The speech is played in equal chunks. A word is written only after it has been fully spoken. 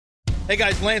Hey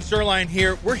guys, Lance Zerline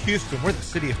here. We're Houston. We're the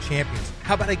city of champions.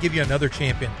 How about I give you another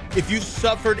champion? If you've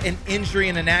suffered an injury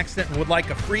in an accident and would like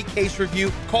a free case review,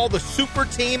 call the super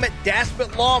team at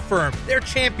Daspit Law Firm. They're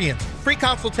champions. Free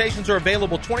consultations are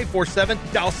available 24/7.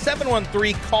 Dial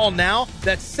 713-CALL-NOW.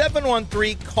 That's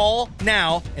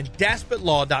 713-CALL-NOW and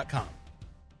DaspitLaw.com.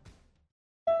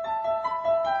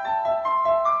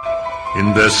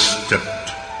 In there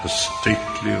stepped the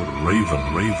stately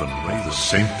raven, the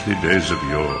saintly days of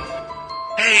yore.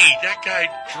 Hey, that guy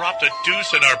dropped a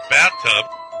deuce in our bathtub.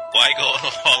 Why go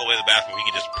all the way to the bathroom? We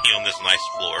can just pee on this nice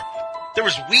floor. There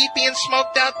was weed being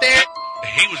smoked out there?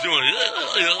 He was doing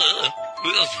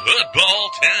this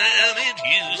football time in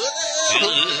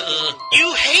Houston.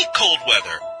 You hate cold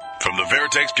weather. From the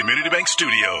Veritex Community Bank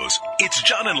Studios, it's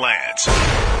John and Lance.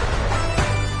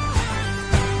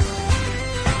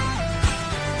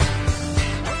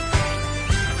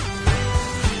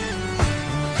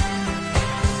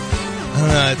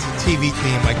 It's a TV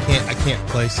theme. I can't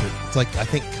place it. It's like, I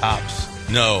think Cops.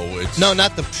 No, it's... No,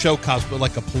 not the show Cops, but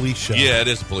like a police show. Yeah, it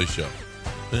is a police show.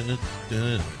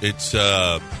 It's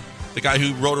the guy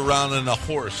who rode around on a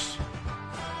horse.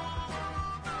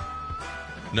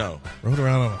 No. Rode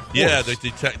around on a horse? Yeah,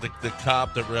 the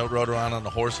cop that rode around on a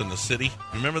horse in the city.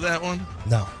 Remember that one?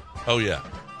 No. Oh, yeah.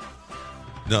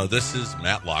 No, this is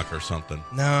Matlock or something.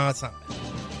 No, it's not.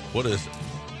 What is it?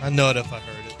 I know it if I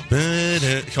heard it.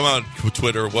 Come on,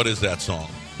 Twitter. What is that song?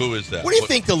 Who is that? What do you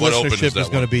think the listenership is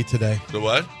going to be today? The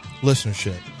what?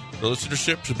 Listenership. The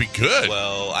listenership should be good.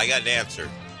 Well, I got an answer.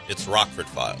 It's Rockford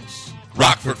Files.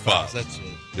 Rockford Files. That's it.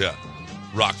 Yeah.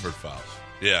 Rockford Files.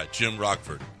 Yeah, Jim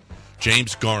Rockford.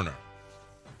 James Garner.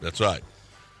 That's right.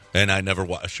 And I never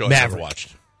watched a show I never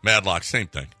watched. Matlock, same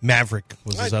thing. Maverick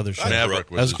was his other show.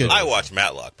 Maverick was good. I watched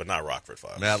Matlock, but not Rockford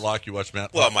Files. Matlock, you watched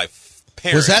Matlock? Well, my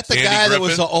parents. Was that the Andy guy Griffin? that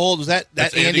was the old? Was that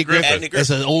Andy Griffin? Andy Griffin. As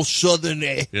an old Southern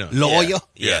lawyer? Yeah.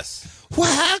 Yes. Well,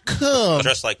 how come?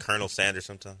 Dressed like Colonel Sanders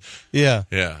sometimes. Yeah.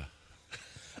 Yeah.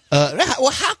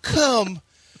 Well, how come?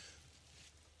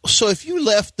 So if you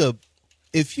left the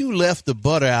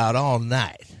butter out all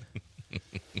night,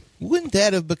 wouldn't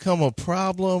that have become a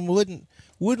problem? Wouldn't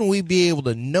we be able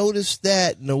to notice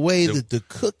that in the way that the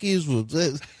cookies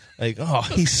was like? Oh,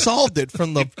 he solved it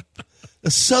from the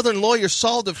Southern lawyer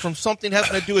solved it from something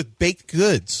having to do with baked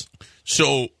goods.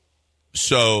 So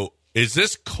is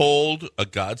this cold a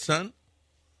godsend?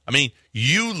 I mean,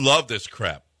 you love this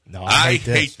crap. No, I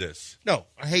hate this. No,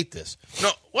 I hate this.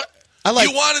 No, what? I like.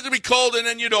 You want it to be cold, and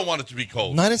then you don't want it to be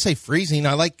cold. No, I didn't say freezing.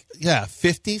 I like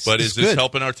 50s. But is this good.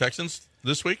 helping our Texans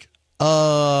this week?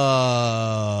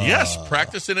 Yes,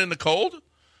 practicing in the cold.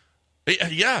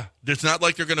 Yeah, it's not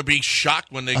like they're going to be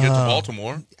shocked when they get to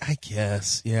Baltimore. I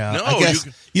guess, yeah. No, I guess,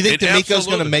 you think D'Amico's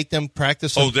going to make them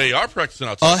practice? Oh, they are practicing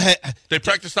outside. They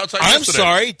practiced outside yesterday. I'm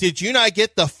sorry. Did you not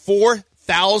get the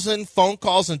 4,000 phone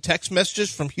calls and text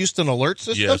messages from Houston Alert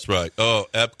System? Yes, right. Oh,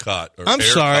 Epcot or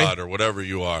ERCOT or whatever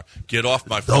you are. Get off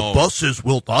my phone. The buses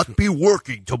will not be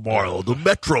working tomorrow. The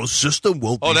metro system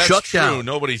will be shut down. Oh, that's true.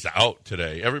 Nobody's out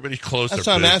today. Everybody closed That's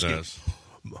their what I'm business. asking.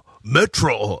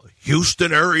 Metro,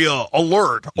 Houston area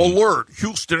alert.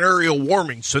 Houston area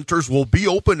warming centers will be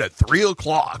open at 3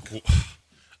 o'clock.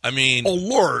 I mean,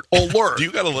 alert. Do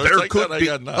you got alerts like that? I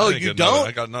got none. Oh, you don't?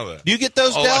 I got none of that. Do you get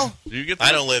those, Del? Do you get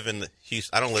I don't live in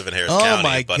Houston. I don't live in Harris Oh County.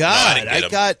 my but God! No, I didn't get 'em.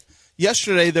 got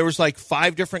yesterday. There was like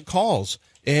 5 different calls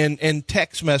and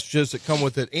text messages that come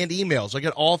with it and emails. I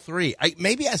got all 3.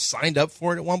 Maybe I signed up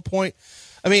for it at one point.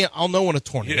 I mean, I'll know when a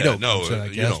tornado comes in, I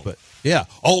guess. But yeah,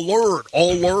 alert!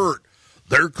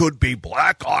 There could be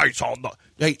black ice on the.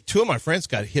 Hey, 2 of my friends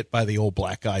got hit by the old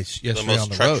black ice yesterday on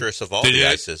the road. The most treacherous of all the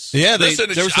ices. Yeah,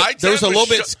 Listen, there was a little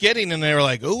bit skidding, and they were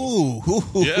like, ooh.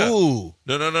 No.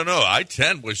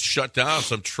 I-10 was shut down.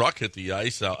 Some truck hit the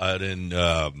ice out in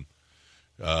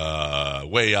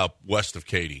way out west of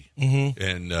Katy,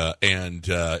 and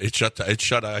it shut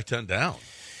I-10 down.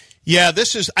 Yeah,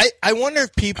 this is. I wonder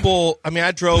if people. I mean,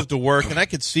 I drove to work, and I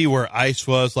could see where ice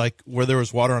was, like where there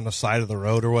was water on the side of the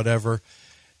road or whatever.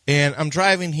 And I'm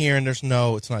driving here, and it's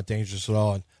not dangerous at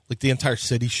all. And like the entire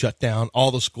city shut down,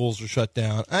 all the schools are shut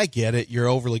down. I get it. You're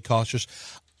overly cautious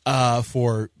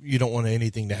for you don't want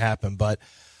anything to happen, but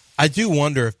I do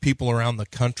wonder if people around the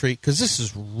country, because this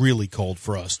is really cold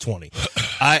for us, 20.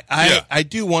 I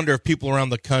do wonder if people around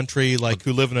the country, like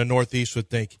who live in the Northeast, would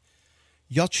think,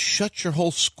 y'all shut your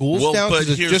whole schools down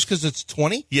just because it's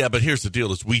 20? Yeah, but here's the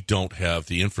deal: is we don't have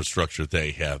the infrastructure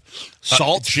they have.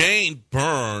 Salt. Jane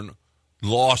Byrne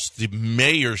lost the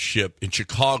mayorship in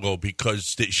Chicago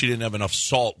because she didn't have enough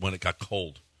salt when it got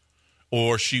cold,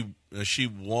 or she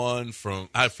won from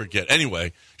I forget.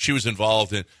 Anyway, she was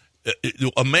involved in.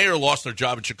 a mayor lost their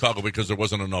job in Chicago because there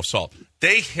wasn't enough salt.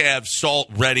 They have salt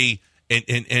ready in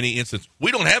any instance.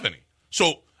 We don't have any.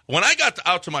 So when I got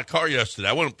out to my car yesterday,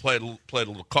 I went and played a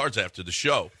little cards after the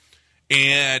show,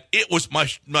 and it was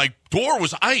my door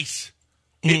was ice.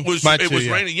 It was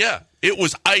raining. Yeah, it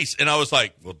was ice, and I was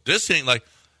like, well, this ain't like.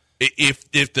 If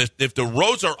the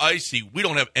roads are icy, we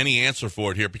don't have any answer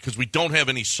for it here because we don't have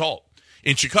any salt.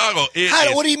 In Chicago,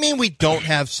 what do you mean we don't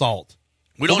have salt?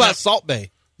 We don't what about have Salt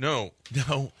Bay? No,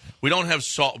 we don't have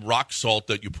rock salt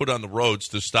that you put on the roads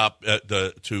to stop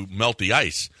to melt the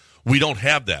ice. We don't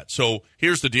have that. So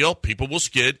here's the deal: people will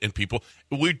skid, and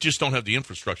we just don't have the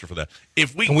infrastructure for that.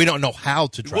 And we don't know how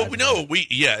to drive.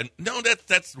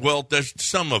 Well, there's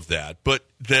some of that, but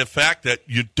the fact that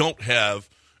you don't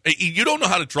know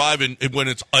how to drive when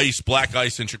it's black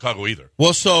ice in Chicago either.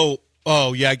 Well,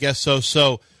 I guess so.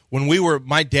 So when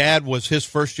my dad was his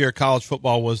first year of college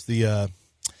football was the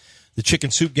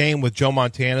chicken soup game with Joe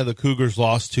Montana. The Cougars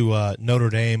lost to Notre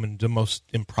Dame in the most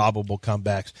improbable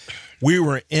comebacks. We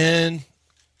were in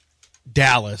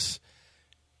Dallas,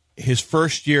 his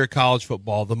first year of college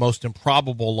football, the most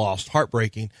improbable loss,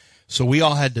 heartbreaking. So we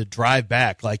all had to drive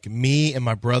back, like me and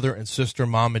my brother and sister,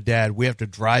 mom and dad. We have to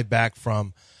drive back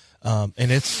from. And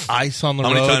it's ice on the road.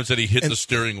 How many times did he hit the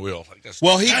steering wheel?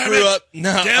 Well, he grew up.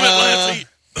 No, damn it,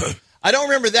 Lancey! I don't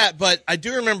remember that, but I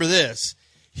do remember this.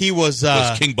 He was.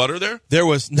 Was King Butter there?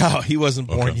 He wasn't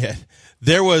born yet.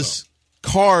 There was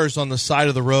cars on the side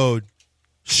of the road,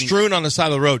 strewn on the side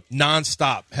of the road,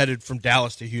 nonstop, headed from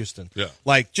Dallas to Houston. Yeah,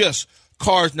 like just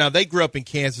cars. Now they grew up in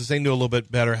Kansas. They knew a little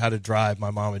bit better how to drive.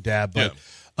 My mom and dad, but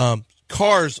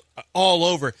cars all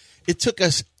over. It took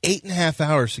us 8.5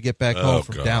 hours to get back home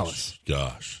from Dallas.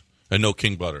 Gosh. And no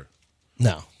King Butter.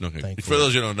 No. Okay. For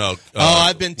those who don't know,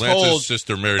 I've been told. Lance's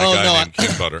sister married a guy named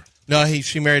King Butter. No,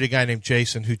 she married a guy named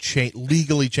Jason who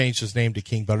legally changed his name to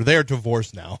King Butter. They are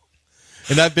divorced now.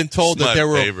 And I've been told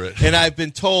I've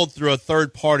been told through a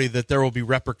third party that there will be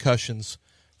repercussions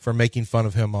for making fun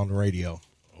of him on the radio.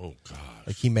 Oh, God.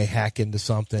 Like he may hack into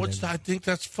something. I think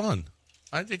that's fun.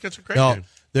 I think that's a great name.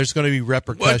 There's going to be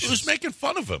repercussions. Who's making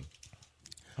fun of him?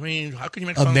 I mean, how can you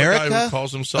make fun of a guy who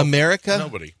calls himself America?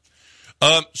 Nobody.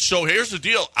 So here's the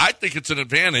deal. I think it's an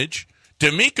advantage.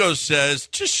 D'Amico says,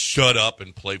 just shut up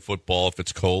and play football if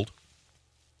it's cold.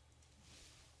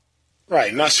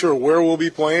 Right. Not sure where we'll be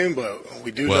playing, but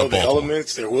we do know the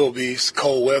elements. There will be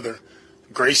cold weather.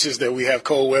 Gracious that we have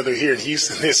cold weather here in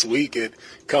Houston this week. It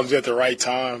comes at the right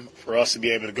time for us to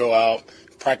be able to go out,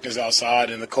 practice outside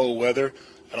in the cold weather.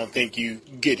 I don't think you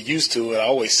get used to it. I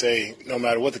always say no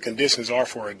matter what the conditions are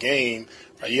for a game,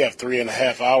 right, you have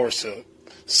 3.5 hours to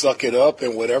suck it up,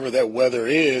 and whatever that weather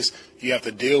is, you have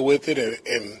to deal with it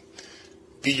and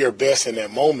be your best in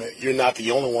that moment. You're not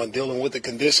the only one dealing with the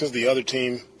conditions. The other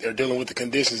team, they're dealing with the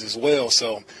conditions as well.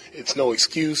 So it's no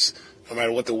excuse, no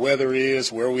matter what the weather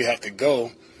is, where we have to go.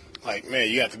 Like, man,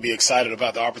 you have to be excited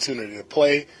about the opportunity to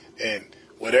play, and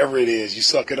whatever it is, you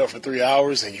suck it up for 3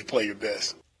 hours and you play your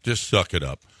best. Just suck it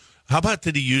up. How about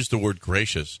did he use the word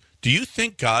gracious? Do you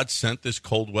think God sent this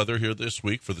cold weather here this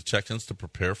week for the Texans to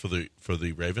prepare for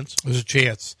the Ravens? There's a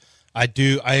chance. I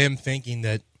am thinking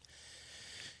that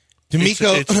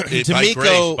D'Amico, it's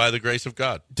by the grace of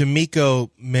God. D'Amico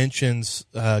mentions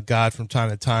God from time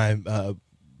to time.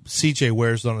 CJ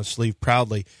wears it on his sleeve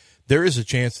proudly. There is a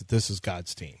chance that this is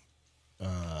God's team.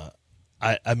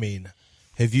 I mean,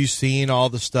 have you seen all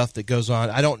the stuff that goes on?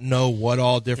 I don't know what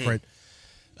all different.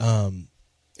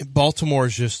 Baltimore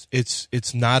is just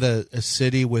it's not a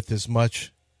city with as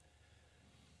much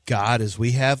God as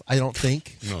we have. I don't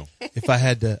think. No. If I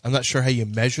had to, I'm not sure how you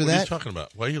measure that. What are you talking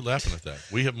about? Why are you laughing at that?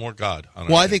 We have more God.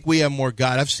 I think we have more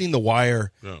God. I've seen The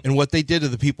Wire and what they did to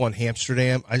the people in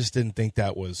Amsterdam. I just didn't think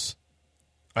that was.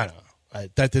 I don't know.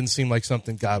 That didn't seem like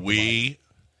something God would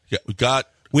like.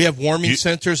 We have warming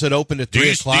centers that open at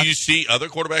 3 o'clock. Do you see other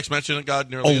quarterbacks mentioning God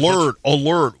nearly?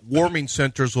 Alert. Warming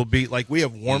centers will be like we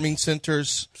have warming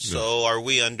centers. So are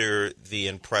we under the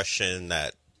impression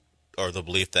that, or the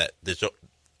belief that there's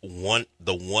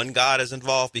the one God is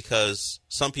involved? Because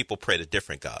some people pray to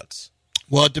different gods.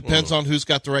 Well, it depends on who's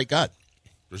got the right God.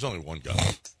 There's only one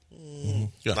God.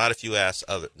 Yeah. Not if you ask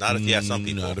Not if you ask some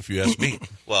people. Not if you ask me.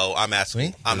 Well, I'm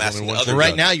asking. I'm asking other. So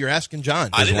right now, you're asking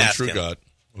John. I didn't ask true him. God.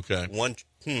 Okay.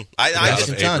 I just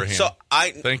Abraham. So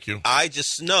Thank you. I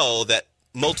just know that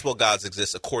multiple gods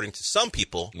exist according to some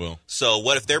people. Well, so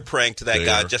what if they're praying to that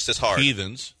God just as hard?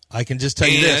 Heathens. I can just tell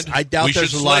you this. I doubt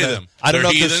there's a lot of them. I don't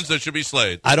They're know heathens that should be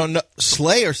slayed. I don't know.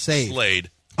 Slay or save? Slayed.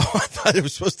 Oh, I thought it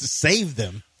was supposed to save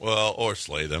them. Well, or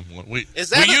slay them.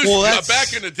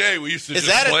 Back in the day, we used to Is just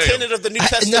that slay a tenet them. of the New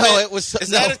Testament? No, it was. Is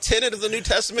that a tenet of the New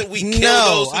Testament? We kill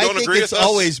No, those who I don't think agree it's with us?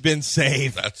 always been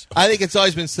saved. That's- I think it's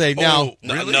always been saved. Now,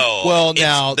 Really? No. Well, It's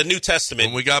now- the New Testament.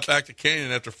 When we got back to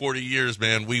Canaan after 40 years,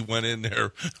 man, we went in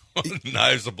there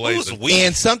knives ablazing. Who's we?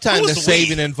 and sometimes the Who's we? saving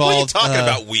What are you involved. talking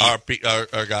about we?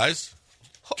 Our guys,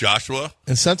 Joshua.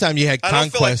 And sometimes you had I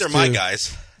don't feel like conquest they're my too.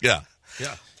 guys. Yeah.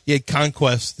 You had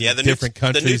conquest in Yeah, the different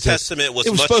countries. The New that- Testament was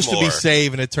it was much supposed to be more-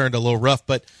 saved, and it turned a little rough.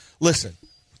 But listen,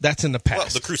 that's in the Well,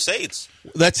 past. the Crusades.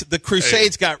 That's the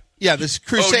Crusades got. Yeah, this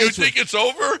Crusades. Oh, you think it's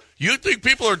over? You think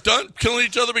people are done killing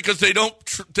each other because they don't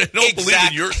believe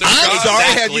in your thing? I'm God? sorry.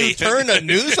 Exactly. Have you turned the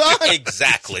news on?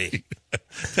 Exactly.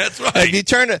 That's right. Have you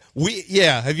turned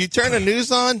Have you turned the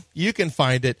news on? You can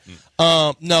find it.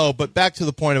 No, but back to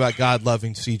the point about God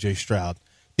loving C.J. Stroud.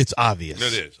 It's obvious.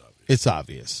 It is obvious. It's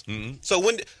obvious.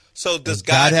 So does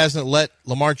God God? hasn't let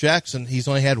Lamar Jackson. He's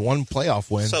only had one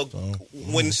playoff win. So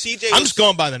when CJ, I'm just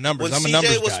going by the numbers. When I'm a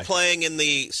numbers CJ was guy. playing in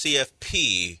the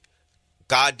CFP,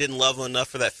 God didn't love him enough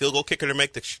for that field goal kicker to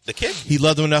make the kick. He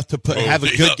loved him enough to have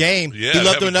a good game. Yeah, he loved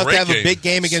have him enough to great have a big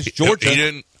game against He Georgia.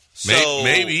 didn't. So-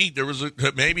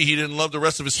 Maybe he didn't love the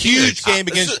rest of his Huge teammates. game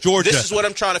against Georgia. This is what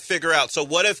I'm trying to figure out. So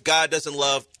what if God doesn't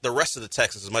love the rest of the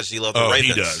Texans as much as he loved the Oh, he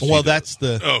Ravens? does. Well, that's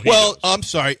the. Oh, he well, does. I'm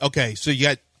sorry. Okay, so you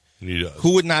got He does.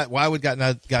 who would not? Why would God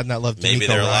not love D'Amico Maybe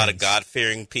there are a lot of Ryans?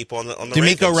 God-fearing people on the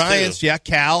D'Amico Ravens, Ryans, too. yeah,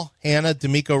 Cal, Hannah,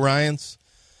 D'Amico Ryans.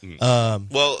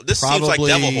 Well, this seems like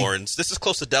Probably- devil horns. This is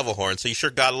close to devil horns. So you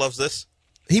sure God loves this?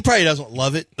 He probably doesn't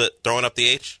love it. The throwing up the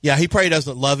H? Yeah, he probably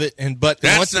doesn't love it. But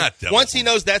That's once not devil once he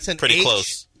knows that's an Pretty H,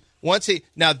 close.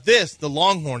 The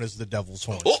Longhorn is the devil's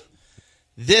horn. Oh.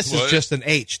 This What? is just an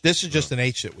H. This is just an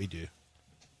H that we do.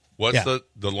 What's Yeah.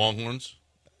 the Longhorns?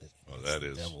 Oh, that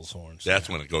is Devil's horns. That's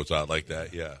when it goes out like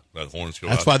that. Yeah, that horns go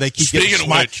out. That's why they keep Speaking getting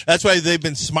of smited. which, That's why they've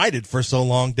been smited for so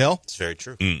long, Dell. It's very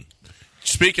true.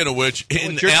 speaking of which,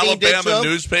 in What your team did to Alabama them?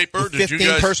 newspaper, With did you 15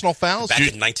 guys personal fouls? Back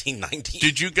in 1990.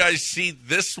 Did you guys see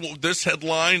this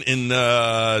headline in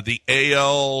the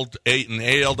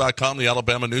AL.com, the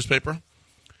Alabama newspaper?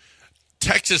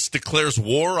 Texas declares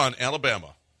war on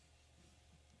Alabama.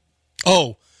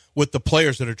 Oh, with the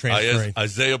players that are transferring.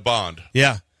 Isaiah Bond.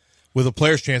 Yeah, with the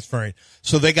players transferring.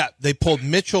 So they pulled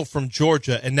Mitchell from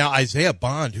Georgia, and now Isaiah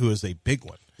Bond, who is a big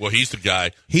one. Well, he's the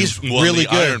guy. He's who won really the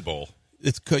good. Iron Bowl.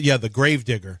 The Grave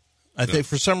Digger. I think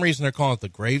for some reason they're calling it the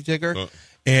Grave Digger,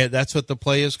 and that's what the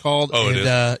play is called. Oh, and, it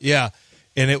is? Yeah,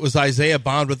 and it was Isaiah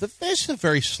Bond with a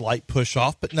very slight push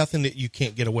off, but nothing that you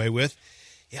can't get away with.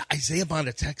 Yeah, Isaiah Bond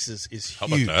of Texas is huge. How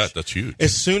about that? That's huge.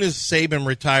 As soon as Saban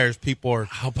retires, people are.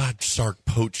 How about start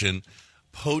poaching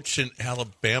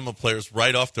Alabama players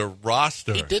right off their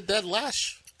roster? He did that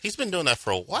He's been doing that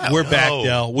for a while. We're back,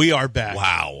 Dell. We are back.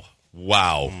 Wow.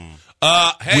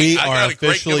 Hey, We I are got a great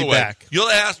officially giveaway. back.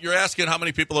 You're asking how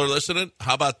many people are listening?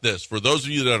 How about this? For those of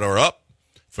you that are up,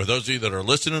 for those of you that are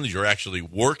listening, you're actually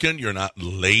working. You're not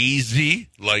lazy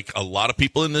like a lot of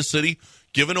people in this city.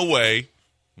 Giving away,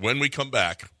 when we come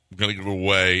back, we're going to give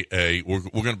away we're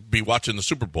going to be watching the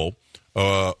Super Bowl.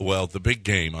 The big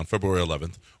game on February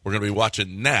 11th. We're going to be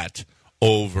watching that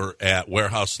over at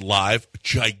Warehouse Live,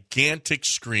 gigantic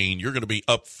screen. You're going to be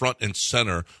up front and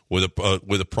center with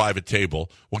a private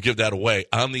table. We'll give that away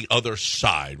on the other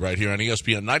side, right here on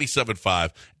ESPN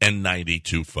 97.5 and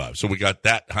 92.5. So we got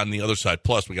that on the other side.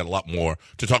 Plus, we got a lot more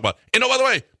to talk about. And by the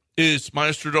way, is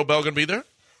Maestro Dobell going to be there?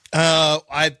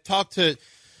 I talked to.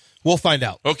 We'll find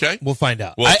out. Okay, we'll find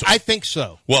out. Well, I think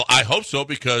so. Well, I hope so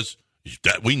because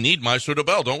we need Maestro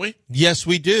Dobell, don't we? Yes,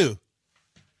 we do.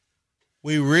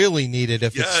 We really need it,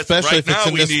 especially if it's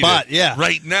in this spot. It. Yeah,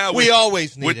 right now we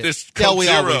always need with it. This yeah, we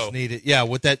Zero. always need it. Yeah,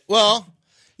 with that. Well,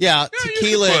 yeah,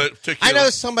 tequila. I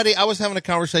know somebody. I was having a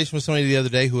conversation with somebody the other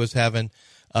day who was having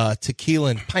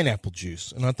tequila and pineapple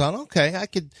juice, and I thought, okay, I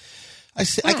could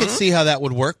see how that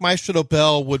would work. Maestro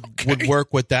Dobell would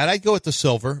work with that. I'd go with the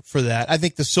silver for that. I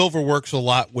think the silver works a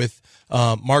lot with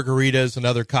margaritas and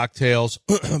other cocktails,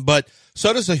 but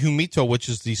so does a humito, which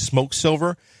is the smoked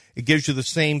silver. It gives you the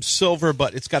same silver,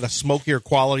 but it's got a smokier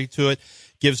quality to it.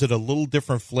 Gives it a little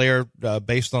different flair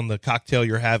based on the cocktail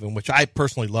you're having, which I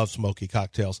personally love smoky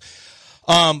cocktails.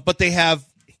 But they have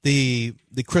the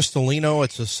Cristalino.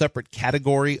 It's a separate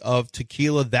category of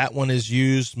tequila. That one is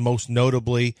used most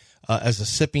notably as a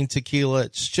sipping tequila.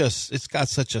 It's got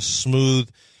such a smooth.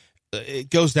 It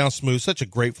goes down smooth, such a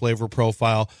great flavor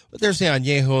profile. But there's the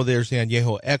Añejo, there's the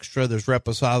Añejo Extra, there's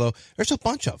Reposado. There's a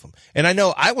bunch of them. And I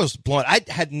know I was blown. I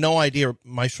had no idea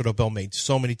Maestro Dobell made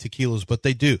so many tequilas, but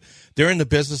they do. They're in the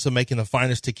business of making the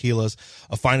finest tequilas,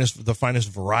 the finest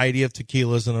variety of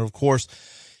tequilas. And, of course,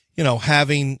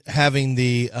 having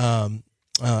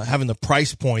the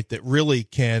price point that really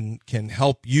can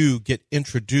help you get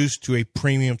introduced to a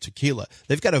premium tequila.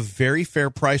 They've got a very fair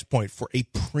price point for a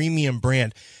premium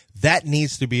brand. That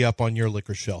needs to be up on your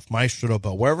liquor shelf. Maestro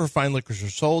Dobel. Wherever fine liquors are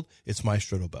sold, it's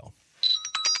Maestro Dobel.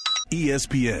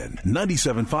 ESPN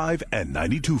 97.5 and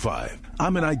 92.5.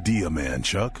 I'm an idea man,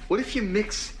 Chuck. What if you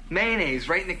mix mayonnaise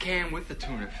right in the can with the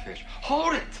tuna fish?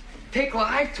 Hold it! Take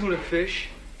live tuna fish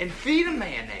and feed them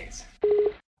mayonnaise.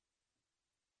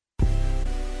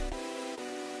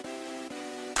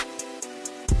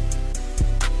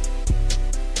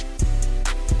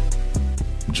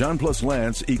 John plus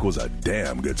Lance equals a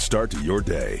damn good start to your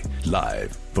day.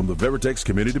 Live from the Veritex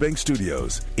Community Bank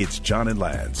Studios, it's John and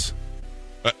Lance.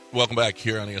 Welcome back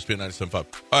here on ESPN 97.5.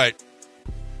 All right.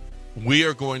 We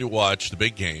are going to watch the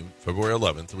big game, February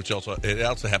 11th, which also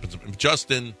happens.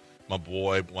 Justin, my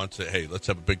boy, wants to, hey, let's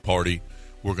have a big party.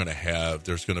 We're going to have,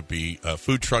 there's going to be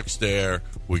food trucks there.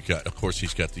 We got, of course,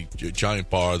 he's got the giant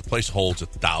bar. The place holds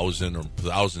 1,000 or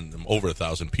over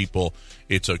 1,000 people.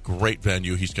 It's a great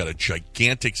venue. He's got a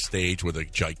gigantic stage with a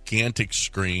gigantic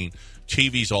screen,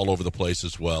 TVs all over the place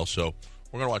as well. So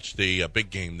we're going to watch the big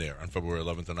game there on February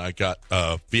 11th. And I got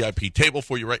a VIP table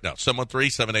for you right now,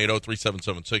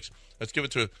 713-780-3776. Let's give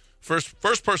it to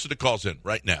first person that calls in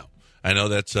right now. I know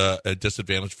that's a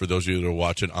disadvantage for those of you that are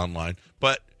watching online,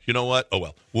 but you know what? Oh,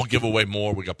 well. We'll give away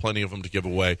more. We got plenty of them to give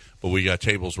away, but we got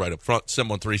tables right up front.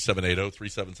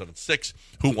 713-780-3776.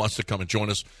 Who wants to come and join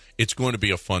us? It's going to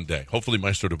be a fun day. Hopefully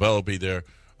Maestro Dobel will be there.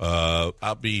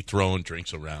 I'll be throwing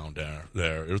drinks around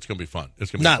there. It's going to be fun.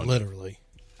 It's going to be Not fun. literally.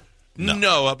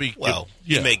 No, I'll be. Well,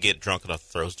 yeah. You may get drunk enough to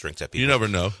throw drinks at people. You never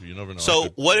know. So,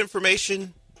 what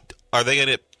information are they going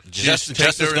to? Justin's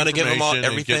going to give them all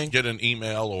everything. Get an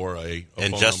email or a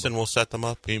and phone Justin number. will set them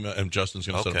up. Email, and Justin's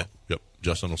going to set them up. Yep,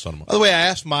 Justin will set them up. By the way, I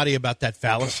asked Marty about that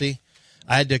fallacy.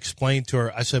 I had to explain to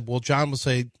her. I said, "Well, John will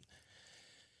say."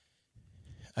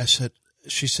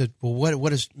 She said, "Well, what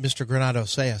does Mr. Granado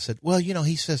say?" I said, "Well,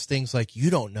 he says things like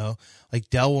you don't know. Like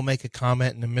Dell will make a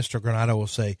comment, and then Mr. Granado will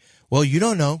say, well, you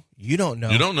don't know. You don't know.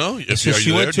 You don't know. So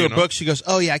she went to a book. She goes,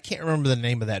 oh yeah, I can't remember the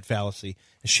name of that fallacy.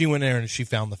 And she went there and she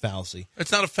found the fallacy.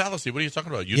 It's not a fallacy. What are you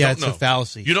talking about? You don't know. It's a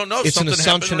fallacy. You don't know. It's an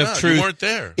assumption of truth. You weren't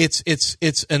there.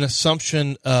 It's an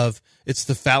assumption of. It's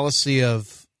the fallacy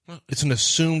of. It's an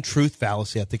assumed truth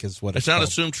fallacy, I think is what it's not called.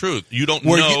 Assumed truth. You don't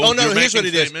know. Here's what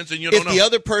it is. And you don't if the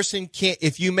other person can't,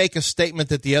 if you make a statement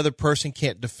that the other person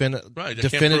can't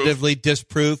definitively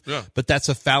disprove, but that's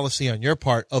a fallacy on your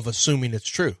part of assuming it's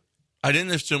true. I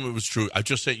didn't assume it was true. I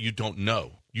just said you don't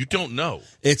know. You don't know.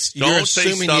 You're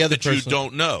assuming the other person. You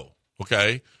don't know.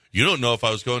 Okay, you don't know if I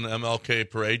was going to MLK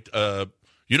parade.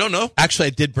 You don't know. Actually,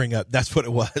 I did bring up. That's what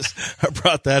it was. I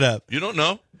brought that up. You don't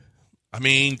know. I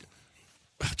mean.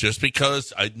 Just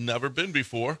because I'd never been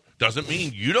before doesn't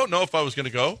mean you don't know if I was going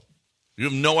to go. You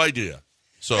have no idea.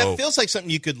 So it feels like something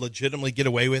you could legitimately get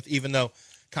away with, even though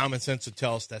common sense would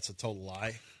tell us that's a total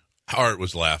lie. Hart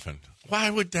was laughing. Why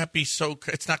would that be so?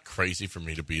 It's not crazy for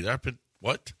me to be there, but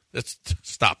what?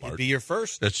 Stop, Art. Be your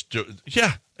first.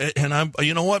 Yeah, and I'm.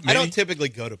 You know what? Maybe, I don't typically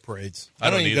go to parades.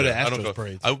 I don't even go to Astros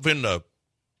parades. I've been to,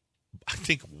 I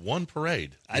think, one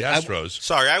parade. The Astros.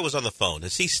 Sorry, I was on the phone.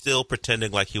 Is he still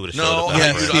pretending like he would have showed No,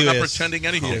 up? I'm not pretending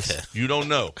anything. Okay. You don't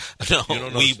know. No, you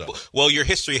don't know stuff. Well, your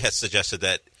history has suggested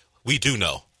that we do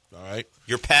know. All right.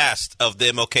 Your past of the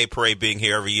MLK parade being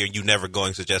here every year, you never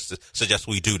going suggests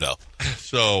we do know.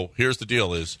 So here's the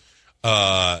deal: is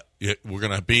we're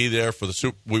going to be there for the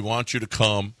Super. We want you to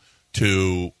come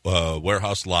to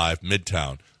Warehouse Live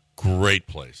Midtown. Great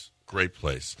place. Great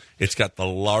place. It's got the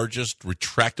largest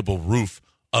retractable roof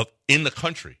in the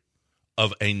country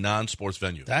of a non-sports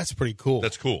venue. That's pretty cool.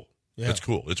 That's cool. Yeah. That's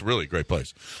cool. It's really a great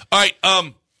place. All right.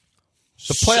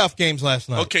 The playoff games last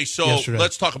night. Okay, so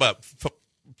let's talk about.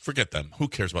 Forget them. Who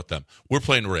cares about them? We're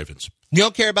playing the Ravens. You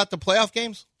don't care about the playoff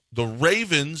games? The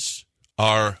Ravens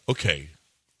are okay.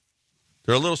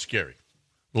 They're a little scary.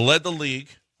 Led the league.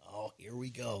 Oh, here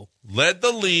we go. Led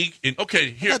the league in.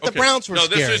 Okay, here. The Browns were scary.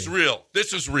 No, this is real.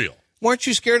 This is real. Weren't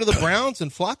you scared of the Browns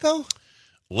and Flacco?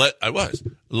 I was.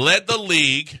 Led the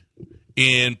league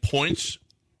in points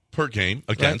per game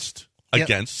against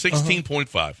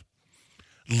 16.5.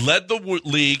 Led the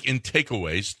league in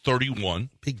takeaways, 31.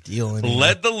 Big deal.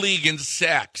 Led the league in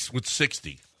sacks with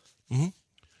 60. Mm-hmm.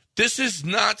 This is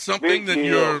not something that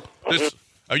you're.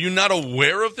 Are you not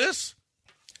aware of this?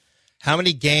 How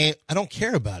many games? I don't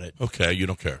care about it. Okay, you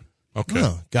don't care. Okay.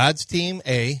 No. God's team,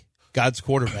 God's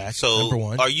quarterback, so number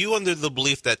one. Are you under the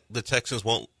belief that the Texans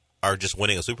won't are just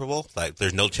winning a Super Bowl? Like,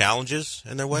 there's no challenges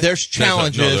in their way? There's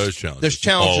challenges. There's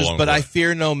challenges, but I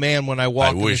fear no man when I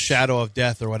walk in the shadow of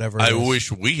death or whatever. I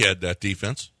wish we had that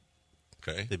defense.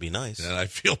 Okay. It'd be nice. And I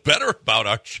feel better about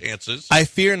our chances. I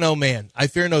fear no man. I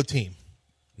fear no team.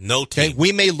 No team. Okay?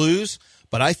 We may lose,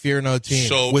 but I fear no team.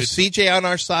 So with CJ on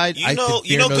our side, I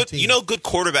fear no team. You know good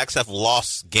quarterbacks have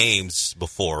lost games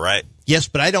before, right? Yes,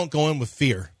 but I don't go in with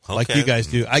fear like you guys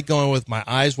do. I go in with my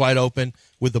eyes wide open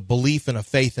with a belief and a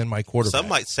faith in my quarterback. Some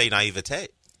might say naivete.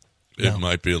 It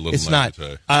might be a little it's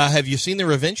naivete. Not. Have you seen the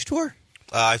Revenge Tour?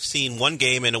 I've seen one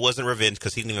game, and it wasn't revenge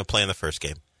because he didn't even play in the first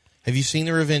game. Have you seen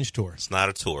the Revenge Tour? It's not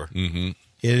a tour. Mm-hmm.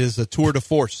 It is a tour de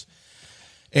force.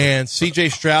 And C.J.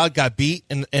 Stroud got beat,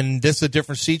 and this is a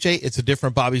different C.J. It's a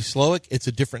different Bobby Slowick. It's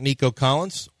a different Nico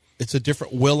Collins. It's a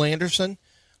different Will Anderson.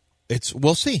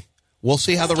 We'll see. We'll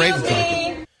see how the Ravens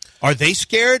are. Are they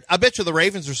scared? I bet you the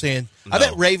Ravens are saying. No. I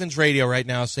bet Ravens radio right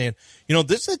now is saying,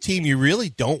 this is a team you really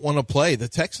don't want to play. The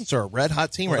Texans are a red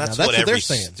hot team right now. That's what they're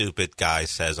saying. Stupid guy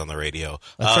says on the radio.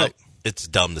 That's right. It's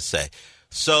dumb to say.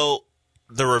 So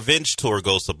the Revenge Tour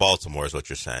goes to Baltimore, is what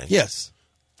you're saying? Yes.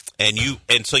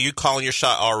 And so you're calling your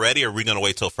shot already, or are we going to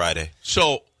wait till Friday?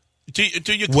 So do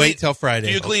you wait till Friday?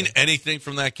 Do you glean anything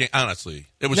from that game? Honestly,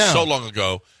 it was so long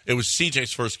ago. It was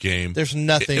CJ's first game. There's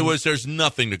nothing. There's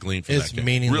nothing to glean from that game. It's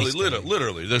meaningless. Really,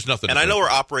 literally, there's nothing. And I know we're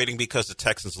operating because the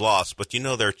Texans lost, but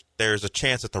there's a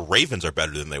chance that the Ravens are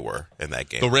better than they were in that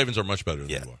game. The Ravens are much better than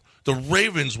they were. The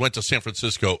Ravens went to San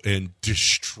Francisco and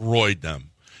destroyed them.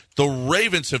 The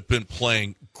Ravens have been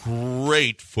playing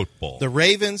great football. The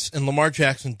Ravens and Lamar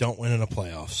Jackson don't win in the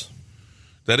playoffs.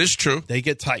 That is true. They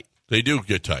get tight. They do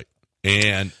get tight.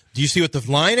 And do you see what the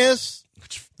line is?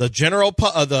 The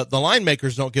the line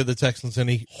makers don't give the Texans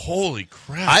any. Holy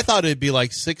crap! I thought it'd be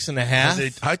like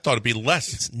 6.5. I thought it'd be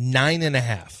less. It's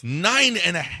 9.5.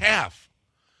 9.5.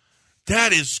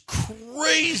 That is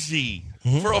crazy.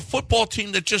 For a football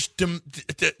team that just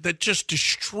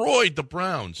destroyed the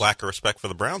Browns. Lack of respect for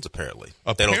the Browns, apparently.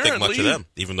 They don't think much of them,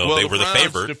 even though they were the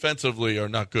favorite. Defensively are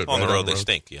not good. On the road, they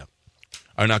stink, yeah.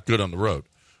 Are not good on the road.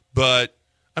 But,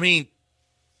 I mean,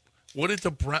 what did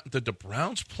the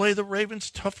Browns play the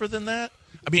Ravens tougher than that?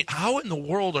 I mean, how in the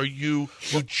world are you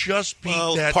just beat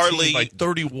that team by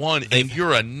 31 and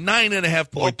you're a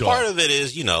 9.5-point dog? Part of it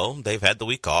is, they've had the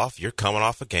week off. You're coming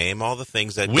off a game, all the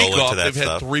things that go into that they've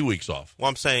stuff. Had 3 weeks off. Well,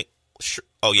 I'm saying,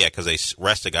 because they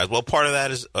rested guys. Well, part of that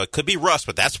is could be rust,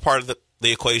 but that's part of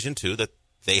the equation, too, that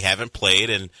they haven't played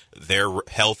and they're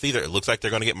healthy. It looks like they're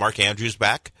going to get Mark Andrews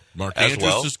back. Mark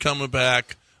Andrews is coming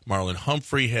back. Marlon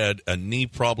Humphrey had a knee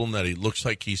problem that he looks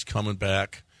like he's coming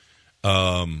back.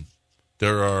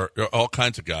 There are all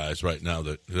kinds of guys right now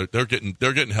that they're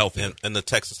getting healthy. And the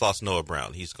Texans lost Noah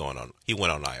Brown. He went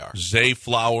on IR. Zay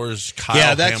Flowers, Kyle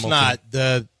Yeah, that's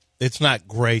Hamilton. It's not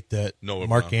great that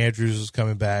Mark Andrews is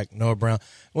coming back. Noah Brown.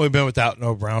 Well, we've been without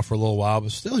Noah Brown for a little while,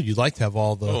 but still, you'd like to have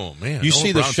all the. Oh man! You Noah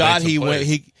see Brown's the shot he went.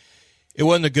 It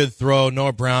wasn't a good throw.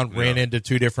 Noah Brown ran into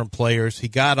two different players. He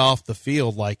got off the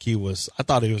field like he was. I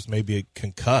thought he was maybe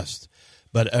concussed.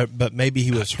 But maybe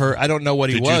he was hurt. I don't know what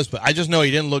he was, but I just know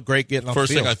he didn't look great getting off the field.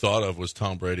 First thing I thought of was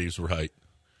Tom Brady's right.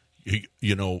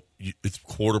 It's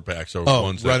quarterbacks are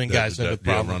ones running guys into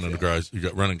problems. You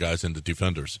got running guys into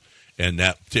defenders, and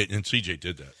CJ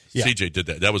did that. Yeah. CJ did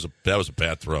that. That was a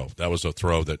bad throw. That was a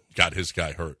throw that got his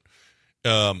guy hurt.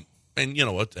 And you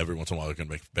know what? Every once in a while they're going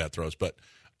to make bad throws, but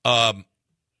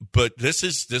this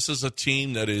is a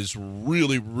team that is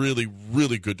really, really,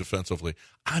 really good defensively.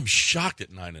 I'm shocked at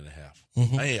 9.5.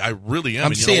 Mm-hmm. I really am.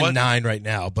 I'm seeing 9 right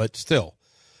now, but still,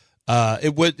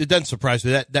 it doesn't surprise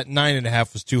me that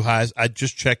 9.5 was too high. I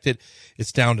just checked it;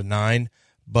 it's down to 9.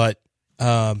 But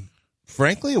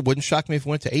frankly, it wouldn't shock me if it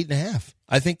went to 8.5.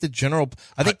 I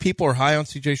think people are high on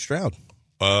C.J. Stroud.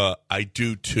 I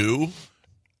do too.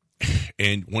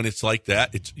 And when it's like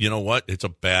that, it's it's a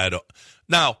bad.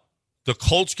 Now, the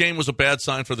Colts game was a bad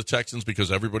sign for the Texans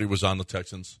because everybody was on the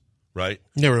Texans, right?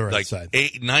 They were the right side.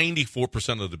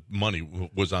 94% of the money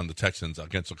was on the Texans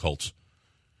against the Colts.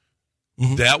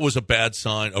 Mm-hmm. That was a bad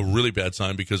sign, a really bad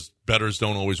sign, because bettors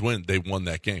don't always win. They won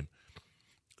that game.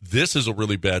 This is a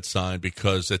really bad sign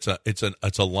because it's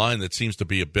a line that seems to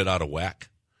be a bit out of whack,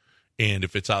 and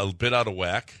if it's a bit out of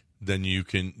whack, then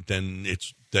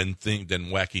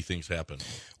wacky things happen.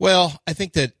 Well, I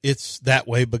think that it's that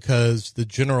way because the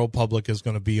general public is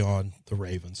going to be on the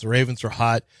Ravens. The Ravens are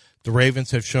hot. The Ravens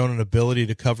have shown an ability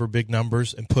to cover big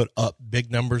numbers and put up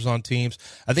big numbers on teams.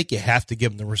 I think you have to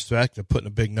give them the respect of putting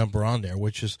a big number on there,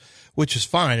 which is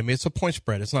fine. I mean, it's a point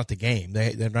spread. It's not the game.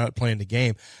 They're not playing the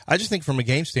game. I just think from a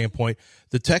game standpoint,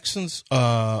 the Texans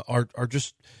are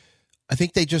just. I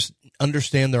think they just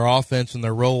understand their offense and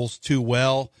their roles too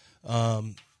well.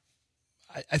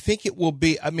 I think it will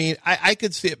be. I mean, I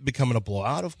could see it becoming a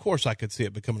blowout. Of course, I could see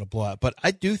it becoming a blowout. But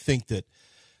I do think that.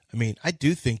 I mean, I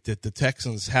do think that the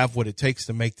Texans have what it takes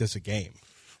to make this a game.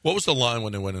 What was the line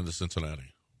when they went into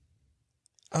Cincinnati?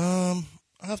 I'll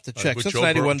have to check. With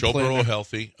Cincinnati wasn't Joe playing Burrow there.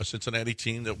 healthy, a Cincinnati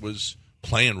team that was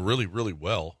playing really, really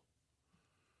well.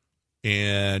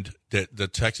 And the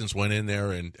Texans went in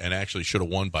there and actually should have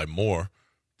won by more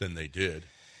than they did.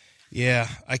 Yeah,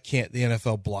 I can't. The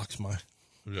NFL blocks my.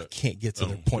 I can't get to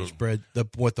the point spread.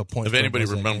 What the point? If anybody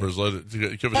remembers, let it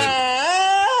give it.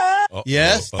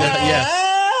 Yes. Yes.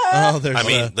 Oh, there's. I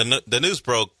mean, the news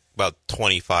broke about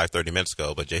 25, 30 minutes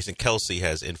ago, but Jason Kelce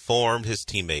has informed his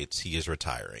teammates he is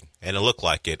retiring, and it looked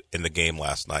like it in the game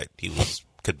last night. He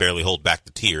could barely hold back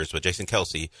the tears, but Jason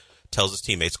Kelce tells his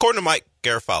teammates, according to Mike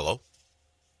Garafolo,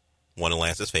 one of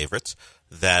Lance's favorites,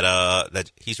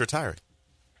 that he's retiring.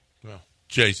 Well,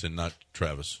 Jason, not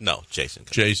Travis. No, Jason.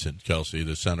 Jason Kelce,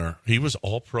 the center. He was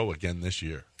All-Pro again this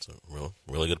year. He's a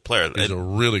really good player. He's a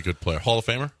really good player. Hall of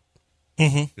Famer?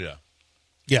 Mm-hmm. Yeah.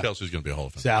 Yeah. Kelsey's going to be a Hall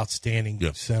of Famer. He's an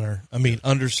outstanding center. I mean,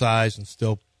 undersized and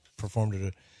still performed at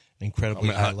an incredibly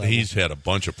high level. He's had a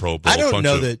bunch of Pro Bowls. I don't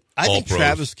know that. I think All-Pros.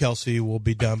 Travis Kelce will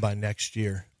be done by next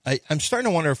year. I'm starting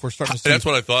to wonder if we're starting to see. That's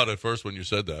what I thought at first when you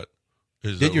said that.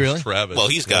 Did you really? Travis. Well,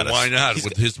 he's got why not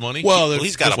with his money? Well,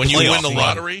 he's got when you win the team.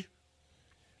 lottery.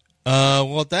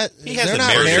 Well, that He they're hasn't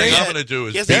not married married. yet. I'm going to do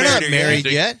is They're not married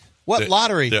yet. What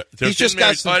lottery? They're He's just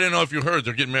married. got some. I don't know if you heard.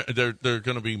 They're getting married. They're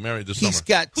going to be married this He's summer.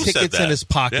 got Who said tickets that? in his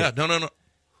pocket. Yeah, no.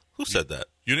 Who said that?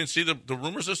 You didn't see the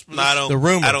rumors this? No, I don't. The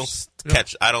rumors.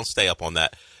 I don't stay up on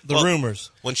that. The rumors.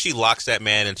 When she locks that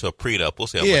man into a prenup, we'll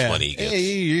see how Yeah, much money he gets.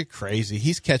 you're crazy.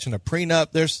 He's catching a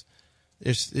prenup. There's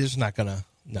not gonna.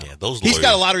 No, Yeah, those he's got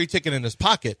a lawyers- lottery ticket in his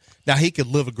pocket. Now he could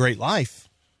live a great life.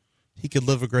 He could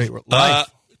live a great life.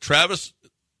 Travis,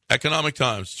 Economic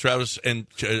Times. Travis and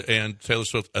Taylor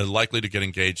Swift are likely to get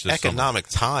engaged this Economic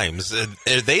Times. Are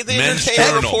they the Men's entertainment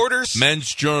Journal. reporters?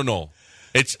 Men's Journal.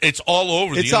 It's all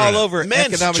over the It's internet. all over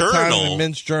Men's Economic Journal. Times and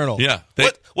Men's Journal. Yeah.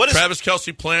 What is- Travis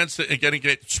Kelce plans to get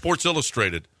engaged. Sports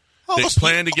Illustrated. All They the-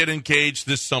 plan to get engaged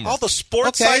this summer. All the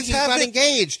sports Okay, sites he's have not it.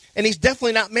 engaged, and he's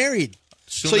definitely not married.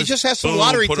 Soon So he as- just has some boom,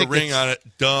 lottery put tickets. a ring on it.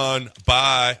 Done.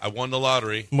 Bye. I won the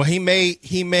lottery. Well, he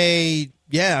may.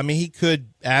 Yeah, I mean, he could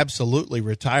absolutely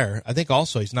retire. I think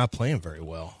also he's not playing very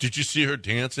well. Did you see her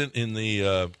dancing in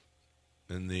the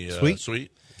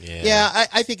suite? Yeah,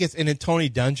 I think it's. And then Tony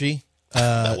Dungy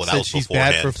Well, that said was she's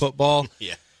bad beforehand. for football.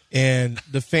 Yeah. And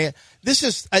the fan. This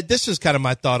is kind of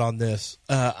my thought on this.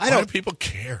 I Why don't. do people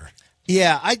care?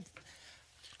 Yeah,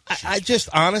 I just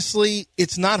honestly,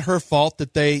 it's not her fault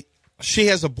that she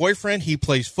has a boyfriend. He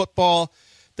plays football.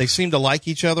 They seem to like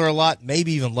each other a lot,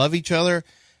 maybe even love each other.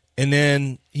 And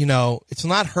then, it's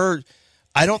not her.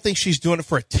 I don't think she's doing it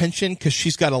for attention because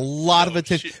she's got a lot of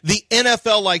attention. The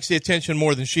NFL likes the attention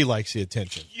more than she likes the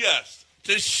attention. Yes.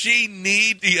 Does she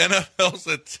need the NFL's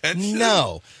attention?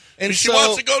 No. And she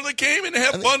wants to go to the game and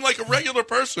have fun like a regular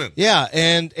person. Yeah,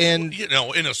 and in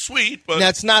a suite, but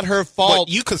that's not her fault.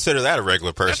 But you consider that a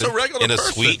regular person? That's a regular in a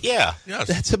person. suite, yeah. Yes.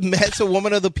 That's a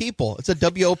woman of the people. It's a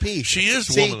WOP. She is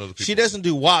a woman of the people. She doesn't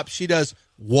do WOP. She does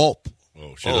WOP.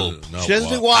 Oh, she doesn't. No, She doesn't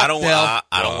do WAP. WOP.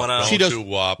 I don't want to. She does do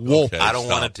WAP. WOP. Okay, I don't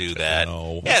want stop. to do that.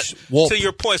 No. Yeah, WOP. to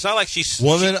your point, it's not like she's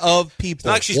Woman of people. It's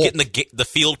not like she's WOP. getting the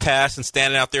field pass and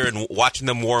standing out there and watching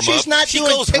them warm up. She's not she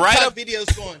doing goes TikTok right up.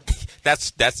 videos going.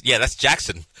 That's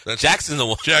Jackson. Jackson's the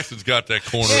one. Jackson's got that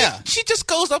corner. Yeah. She just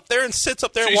goes up there and sits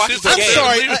up there and She watches sits the up game.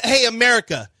 I'm there. sorry. Hey,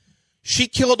 America. She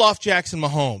killed off Jackson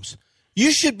Mahomes.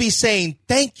 You should be saying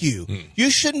thank you.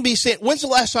 You shouldn't be saying. When's the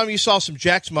last time you saw some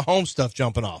Jackson Mahomes stuff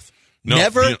jumping off? No,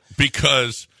 Never.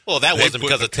 Because Well, that they wasn't put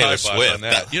because the of Taylor kibosh Swift. on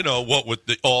that. What with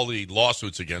all the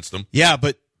lawsuits against them. Yeah,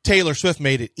 but Taylor Swift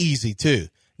made it easy too.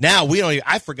 Now we don't.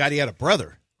 I forgot he had a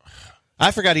brother. I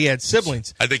forgot he had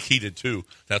siblings. I think he did too.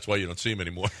 That's why you don't see him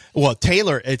anymore. Well,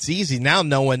 Taylor, it's easy now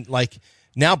knowing.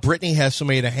 Now Brittany has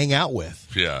somebody to hang out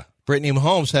with. Yeah. Brittany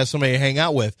Mahomes has somebody to hang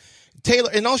out with.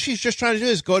 Taylor, and all she's just trying to do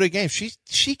is go to a game.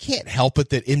 She can't help it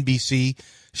that NBC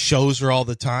shows her all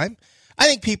the time. I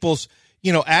think people's,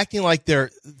 acting like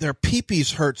their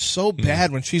peepees hurt so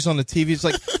bad when she's on the TV. It's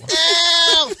like,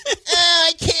 oh,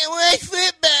 I can't watch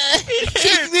football.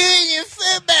 She's ruining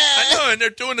football. I know, and they're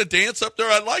doing the dance up there.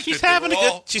 I like She's it. having a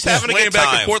good. She's having a swaying good back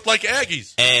time. and forth like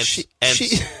Aggies. And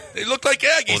They look like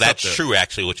Aggies. well, that's up there. true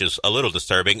actually, which is a little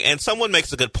disturbing. And someone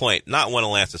makes a good point. Not one of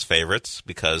Lance's favorites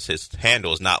because his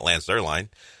handle is not Lance Zierlein.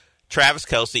 Travis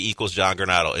Kelce equals John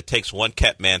Granado. It takes one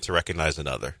kept man to recognize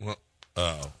another.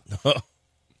 Well,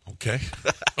 Okay.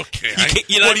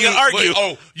 You're not going to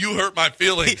argue. You hurt my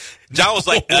feelings. John was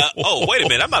like, wait a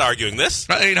minute. I'm not arguing this.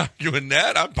 I ain't arguing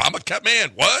that. I'm a cat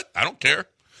man. What? I don't care.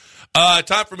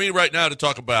 Time for me right now to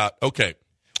talk about, okay.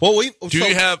 Well,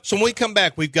 so when we come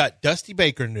back, we've got Dusty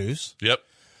Baker news. Yep.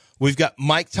 We've got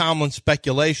Mike Tomlin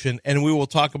speculation, and we will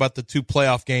talk about the 2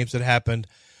 playoff games that happened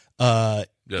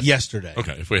yesterday.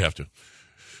 Okay, if we have to.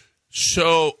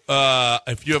 So,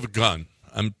 if you have a gun,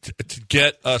 to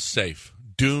get us safe,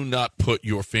 do not put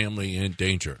your family in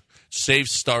danger. Safe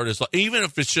start is, even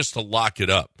if it's just to lock it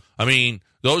up. I mean,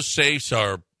 those safes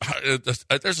are, there's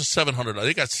a $700,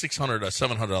 they got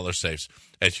 $700 safes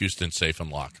at Houston Safe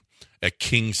and Lock, at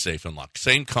King Safe and Lock.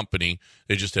 Same company,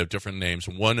 they just have different names.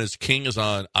 One is, King is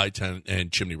on I-10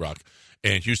 and Chimney Rock,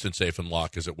 and Houston Safe and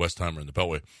Lock is at Westheimer and the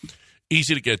Beltway.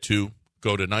 Easy to get to.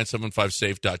 Go to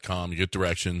 975safe.com. You get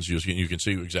directions. You can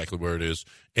see exactly where it is,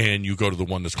 and you go to the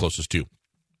one that's closest to you.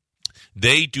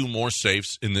 They do more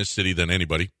safes in this city than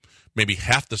anybody. Maybe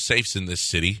half the safes in this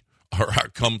city are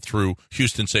come through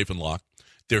Houston Safe and Lock.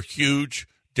 They're huge.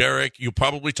 Derek, you'll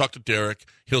probably talk to Derek.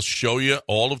 He'll show you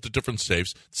all of the different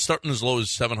safes. Starting as low as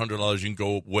 $700, you can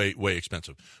go way, way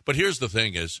expensive. But here's the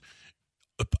thing is,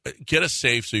 get a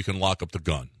safe so you can lock up the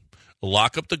gun.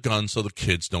 Lock up the gun so the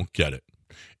kids don't get it.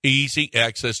 Easy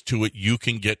access to it. You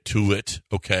can get to it,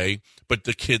 okay? But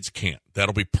the kids can't.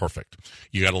 That'll be perfect.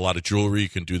 You got a lot of jewelry. You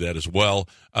can do that as well.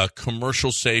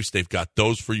 Commercial safes, they've got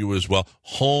those for you as well.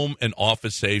 Home and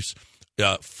office safes,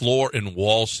 floor and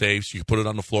wall safes. You can put it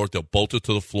on the floor. They'll bolt it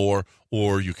to the floor,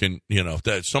 or you can,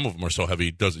 some of them are so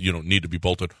heavy, you don't need to be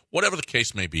bolted. Whatever the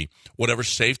case may be, whatever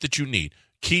safe that you need,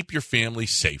 keep your family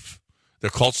safe.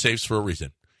 They're called safes for a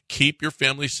reason. Keep your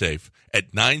family safe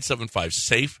at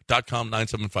 975safe.com,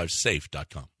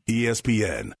 975safe.com.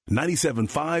 ESPN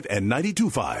 97.5 and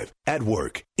 92.5 at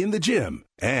work, in the gym,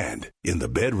 and in the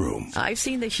bedroom. I've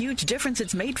seen the huge difference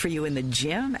it's made for you in the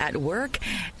gym, at work,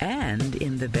 and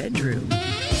in the bedroom.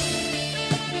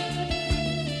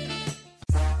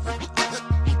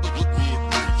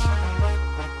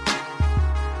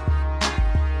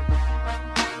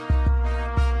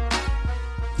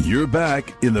 You're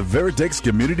back in the Veritex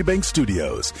Community Bank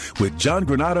Studios with John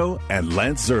Granado and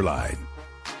Lance Zerline.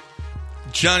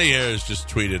 Johnny Harris just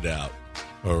tweeted out,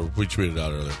 or we tweeted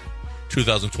out earlier,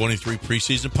 2023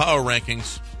 preseason power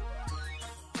rankings.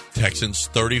 Texans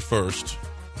 31st.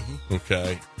 Mm-hmm.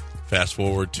 Okay. Fast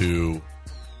forward to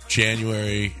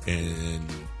January, and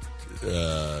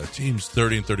teams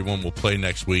 30 and 31 will play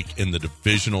next week in the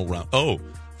divisional round.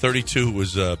 32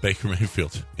 was Baker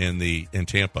Mayfield in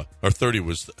Tampa, or 30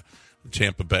 was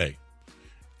Tampa Bay.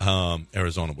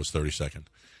 Arizona was 32nd.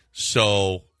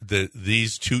 So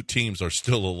these two teams are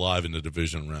still alive in the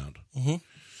division round. Mm-hmm.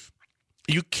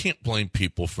 You can't blame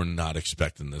people for not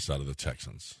expecting this out of the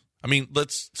Texans. I mean,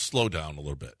 let's slow down a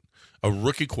little bit. A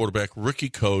rookie quarterback,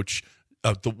 rookie coach,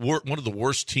 one of the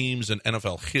worst teams in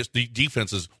NFL history.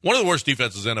 Defenses, one of the worst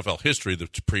defenses in NFL history the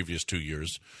previous 2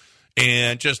 years.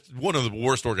 And just one of the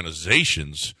worst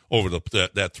organizations over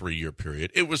that 3-year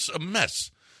period. It was a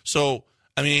mess. So,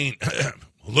 I mean,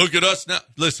 look at us now.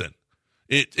 Listen,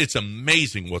 it's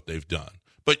amazing what they've done.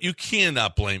 But you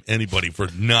cannot blame anybody for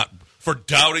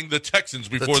doubting the Texans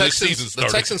before the season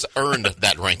started. The Texans earned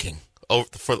that ranking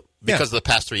because of the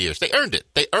past 3 years. They earned it.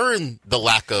 They earned the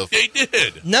lack of. They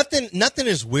did. Nothing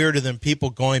is weirder than people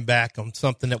going back on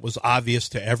something that was obvious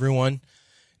to everyone.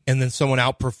 And then someone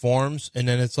outperforms, and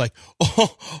then it's like,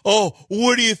 oh,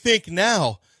 what do you think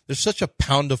now? There's such a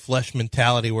pound of flesh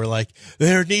mentality where, like,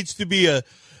 there needs to be a.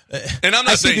 And I'm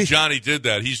not saying Johnny did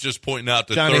that. He's just pointing out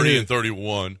that Johnny 30 and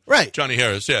 31. Right. Johnny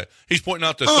Harris, yeah. He's pointing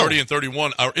out that 30 and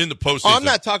 31 are in the postseason. I'm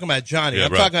not talking about Johnny. Yeah,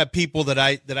 I'm talking about people that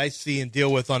I see and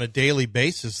deal with on a daily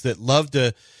basis that love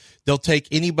to. They'll take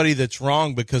anybody that's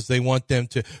wrong because they want them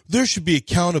to. There should be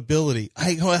accountability.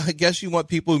 I guess you want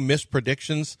people who miss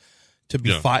predictions to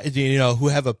be fired, who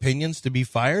have opinions to be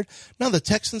fired. No, the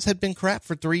Texans had been crap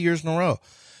for 3 years in a row.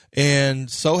 And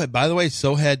so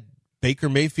had Baker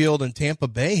Mayfield and Tampa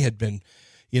Bay had been,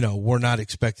 were not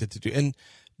expected to do. And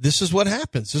this is what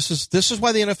happens. This is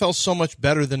why the NFL is so much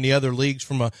better than the other leagues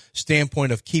from a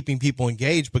standpoint of keeping people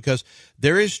engaged, because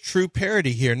there is true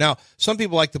parity here. Now, some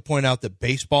people like to point out that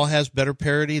baseball has better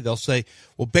parity. They'll say,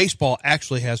 well, baseball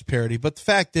actually has parity. But the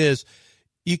fact is,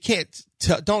 you can't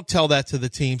don't tell that to the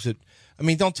teams that,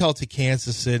 don't tell it to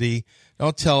Kansas City.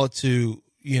 Don't tell it to,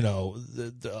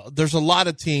 there's a lot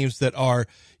of teams that are,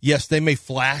 yes, they may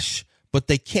flash, but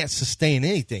they can't sustain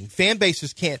anything. Fan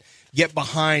bases can't get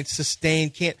behind, sustain,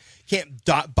 can't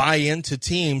buy into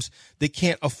teams that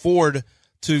can't afford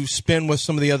to spend with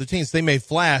some of the other teams. They may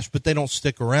flash, but they don't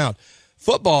stick around.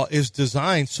 Football is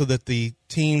designed so that the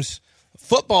teams –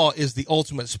 football is the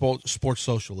ultimate sports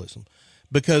socialism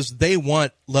because they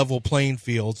want level playing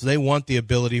fields. They want the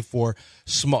ability for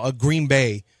Green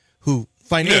Bay, who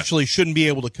financially shouldn't be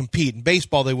able to compete. In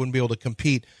baseball, they wouldn't be able to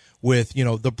compete with,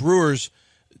 the Brewers –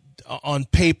 on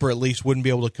paper at least wouldn't be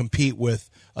able to compete with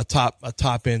a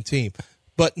top end team.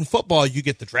 But in football, you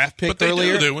get the draft pick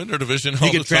earlier. They win their division.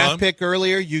 You get draft pick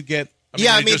earlier. You get they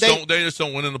just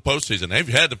don't win in the postseason. They've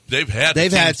had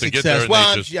success. To get there.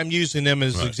 Well, I'm using them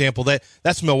as an example.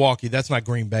 That's Milwaukee. That's not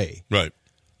Green Bay. Right.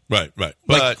 But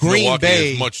Green Milwaukee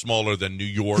Bay is much smaller than New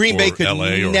York. Green Bay or could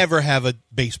LA never have a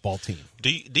baseball team.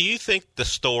 Do you think the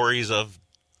stories of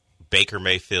Baker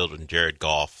Mayfield and Jared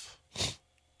Goff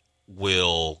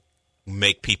will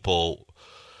make people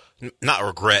not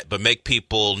regret, but make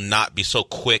people not be so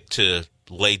quick to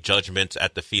lay judgments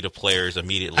at the feet of players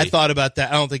immediately? I thought about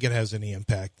that. I don't think it has any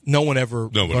impact. No one ever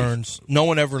learns. No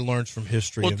one ever learns from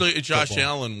history. Well, Josh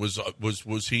Allen was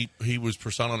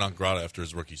persona non grata after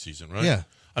his rookie season, right? Yeah.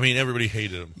 I mean, everybody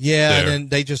hated him. Yeah, and then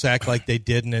they just act like they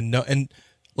didn't, and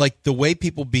like the way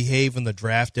people behave in the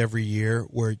draft every year,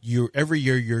 where every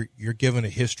year you're given a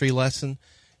history lesson,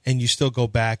 and you still go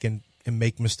back and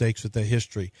make mistakes with the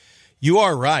history. You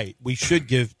are right. We should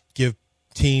give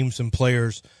teams and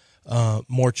players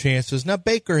more chances. Now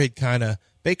Baker had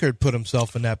put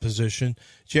himself in that position.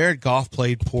 Jared Goff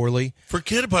played poorly.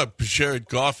 Forget about Jared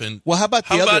Goff and how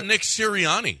about Nick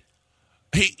Sirianni?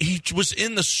 He was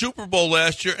in the Super Bowl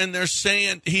last year, and they're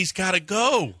saying he's got to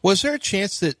go. Was there a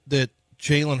chance that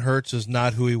Jalen Hurts is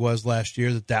not who he was last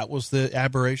year, that was the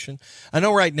aberration? I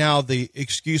know right now the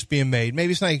excuse being made,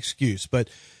 maybe it's not an excuse, but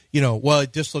he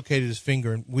dislocated his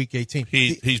finger in week 18.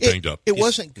 He's banged up. It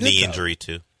wasn't good. Knee injury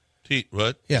too.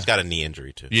 What? Yeah. He's got a knee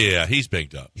injury too. Yeah, he's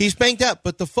banged up. He's banged up,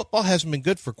 but the football hasn't been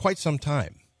good for quite some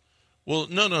time. Well,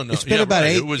 no. It's been about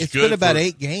 8. It's been about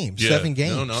 8 games, 7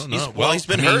 games. No. He's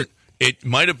been hurt. It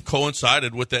might have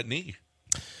coincided with that knee.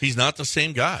 He's not the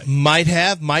same guy.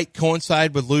 Might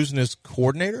coincide with losing his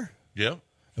coordinator. Yeah,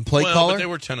 and play caller. But they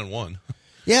were 10-1.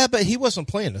 Yeah, but he wasn't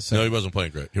playing the same. No, he wasn't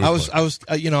playing great. I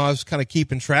was kind of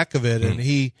keeping track of it, and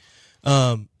he.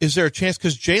 Is there a chance?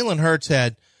 Because Jalen Hurts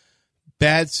had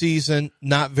bad season,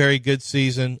 not very good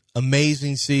season,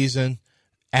 amazing season,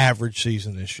 average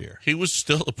season this year. He was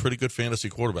still a pretty good fantasy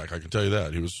quarterback. I can tell you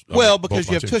that he was. Because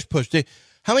you have tush push.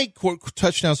 How many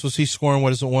touchdowns was he scoring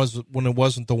when it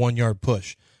wasn't the 1 yard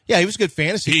push? Yeah, he was a good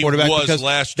fantasy quarterback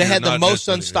because they had the most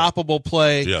unstoppable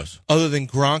play other than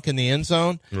Gronk in the end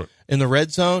zone, in the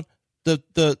red zone.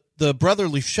 The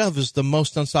brotherly shove is the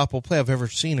most unstoppable play I've ever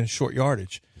seen in short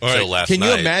yardage. All right. Can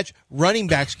you imagine? Running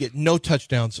backs get no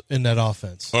touchdowns in that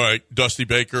offense. All right, Dusty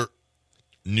Baker,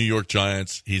 New York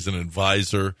Giants. He's an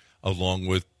advisor along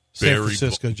with San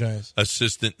Francisco Giants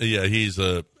assistant. Yeah,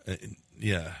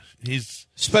 he's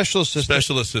special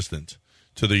assistant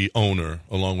to the owner,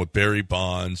 along with Barry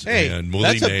Bonds and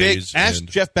Willie Mays. Ask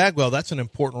Jeff Bagwell. That's an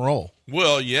important role.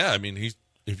 Well, yeah. I mean,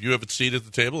 if you have a seat at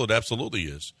the table, it absolutely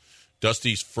is.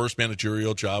 Dusty's first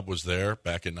managerial job was there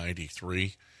back in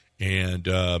 '93, and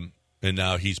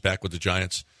now he's back with the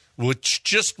Giants, which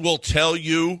just will tell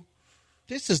you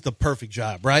this is the perfect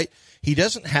job, right? He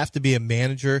doesn't have to be a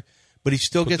manager, but he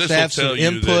still gets to have some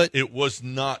input. It was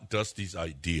not Dusty's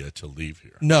idea to leave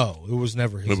here. No, it was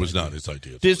never his idea. It was not his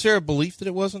idea. Is there a belief that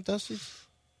it wasn't Dusty's?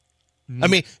 I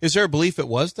mean, is there a belief it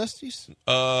was Dusty's?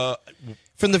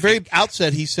 From the very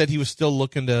outset, he said he was still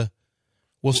looking to,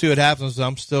 we'll see what happens.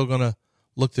 I'm still going to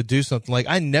look to do something. Like,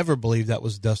 I never believed that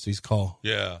was Dusty's call.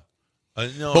 Yeah.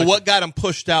 But what got him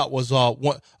pushed out was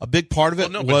a big part of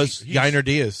it was Yainer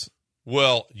Diaz.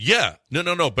 Well, yeah.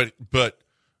 No.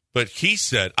 But he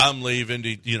said, I'm leaving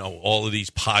to, all of these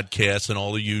podcasts and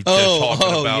all of you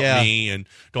talking about me and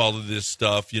all of this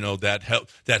stuff,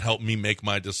 that helped me make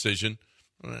my decision.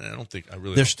 I don't think I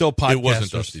really. There's still podcasters. It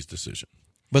wasn't Dusty's decision.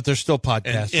 But there's still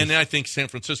podcasters. And I think San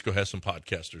Francisco has some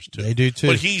podcasters, too. They do, too.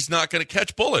 But he's not going to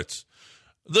catch bullets.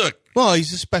 Look. Well,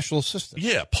 he's a special assistant.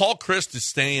 Yeah. Paul Christ is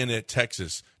staying at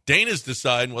Texas. Dana's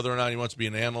deciding whether or not he wants to be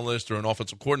an analyst or an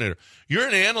offensive coordinator. You're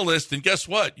an analyst, and guess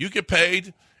what? You get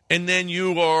paid, and then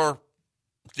you don't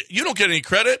get any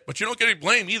credit, but you don't get any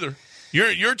blame either.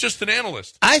 You're just an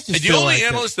analyst. The only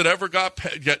analyst that ever got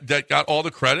all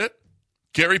the credit,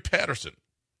 Gary Patterson.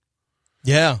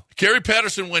 Yeah. Gary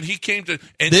Patterson, when he came to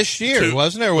this year,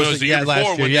 wasn't there? Was it the year before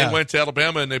last year, when they went to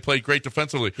Alabama and they played great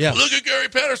defensively? Yeah. Look at Gary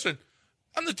Patterson.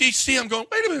 I'm the DC. I'm going,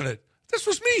 wait a minute. This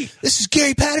was me. This is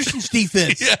Gary Patterson's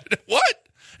defense. Yeah. What?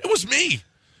 It was me.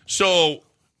 So,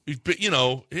 but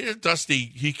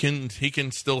Dusty, he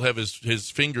can still have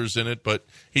his fingers in it, but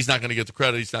he's not going to get the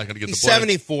credit. He's not going to get the blame.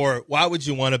 74. Why would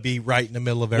you want to be right in the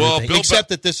middle of everything? Except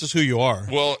that this is who you are.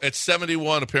 Well, at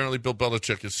 71, apparently Bill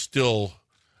Belichick is still.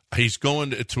 He's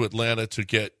going to Atlanta to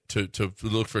get to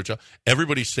look for a job.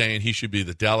 Everybody's saying he should be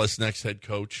the Dallas next head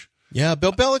coach. Yeah,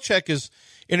 Bill Belichick is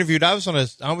interviewed. I was on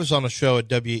a show at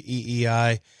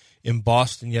WEEI in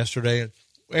Boston yesterday, and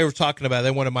they were talking about.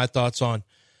 They wanted my thoughts on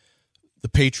the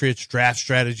Patriots' draft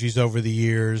strategies over the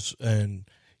years, and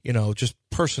just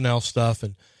personnel stuff,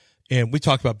 and we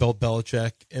talked about Bill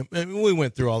Belichick, and we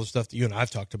went through all the stuff that you and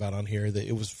I've talked about on here. That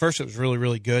it was really,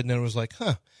 really good, and then it was like,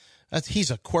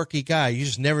 he's a quirky guy. You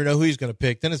just never know who he's going to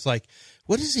pick. Then it's like,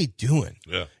 what is he doing?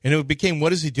 Yeah. And it became,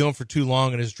 what is he doing for too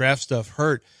long? And his draft stuff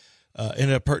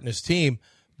ended up hurting his team.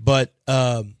 But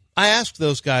I asked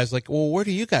those guys, like, well, where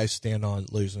do you guys stand on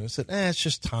losing? I said, it's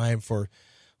just time for,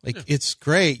 it's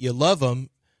great. You love him,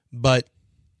 but,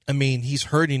 I mean, he's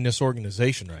hurting this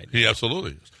organization right now. He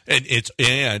absolutely is.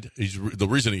 And the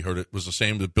reason he hurt it was the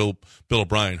same that Bill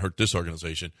O'Brien hurt this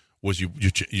organization. Was you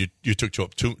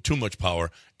took too much power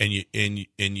and you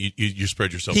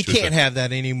spread yourself. He can't have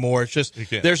that anymore. It's just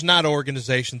there's not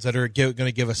organizations that are going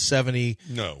to give a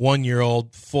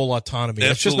 71-year-old full autonomy.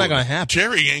 It's just not going to happen.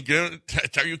 Jerry ain't going.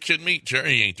 Are you kidding me?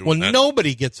 Jerry ain't doing that. Well,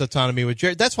 nobody gets autonomy with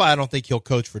Jerry. That's why I don't think he'll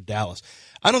coach for Dallas.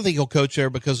 I don't think he'll coach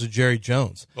there because of Jerry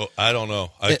Jones. Oh, I don't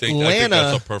know. I think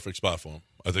that's a perfect spot for him.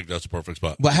 I think that's a perfect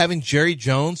spot. But having Jerry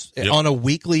Jones on a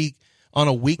weekly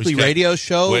radio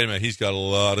show. Wait a minute, he's got a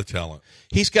lot of talent.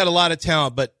 He's got a lot of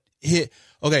talent, but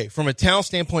from a talent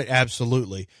standpoint,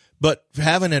 absolutely. But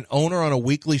having an owner on a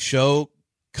weekly show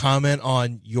comment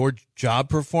on your job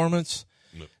performance,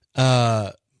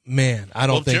 man, I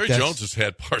don't think Jerry Jones has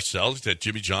had Parcells, he's had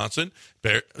Jimmy Johnson.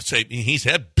 He's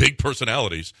had big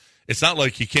personalities. It's not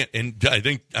like he can't. And I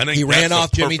think he ran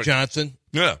off Jimmy Johnson.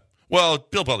 Yeah. Well,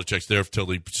 Bill Belichick's there until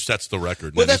he sets the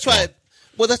record. Well, that's why.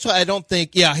 Well, that's why I don't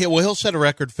think. Yeah, he'll set a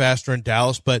record faster in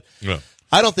Dallas, but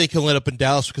I don't think he'll end up in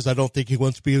Dallas because I don't think he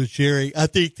wants to be with Jerry. I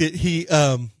think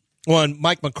that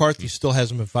Mike McCarthy still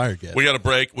hasn't been fired yet. We got a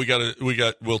break.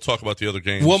 We'll talk about the other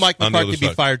games. Will Mike McCarthy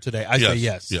be fired today? I say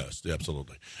yes. Yes,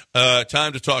 absolutely.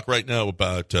 Time to talk right now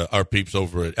about our peeps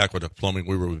over at Aqueduct Plumbing.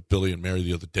 We were with Billy and Mary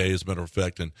the other day, as a matter of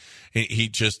fact, and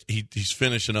he's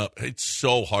finishing up. It's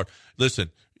so hard.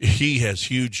 Listen, he has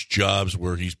huge jobs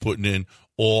where he's putting in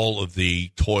all of the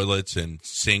toilets and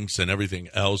sinks and everything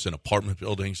else in apartment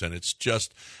buildings, and it's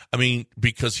just,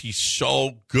 because he's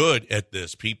so good at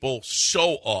this, people,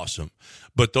 so awesome.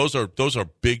 But those are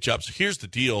big jobs. Here's the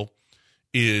deal: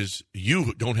 is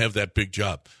you don't have that big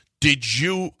job. Did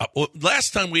you?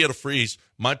 Last time we had a freeze,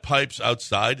 my pipes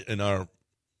outside in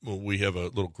we have a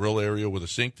little grill area with a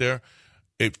sink there.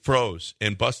 It froze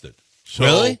and busted. So,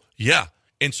 really? Yeah.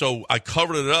 And so I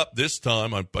covered it up this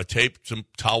time. I taped some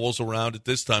towels around it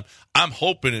this time. I'm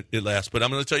hoping it lasts. But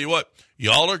I'm going to tell you what.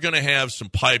 Y'all are going to have some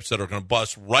pipes that are going to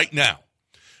bust right now.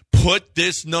 Put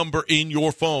this number in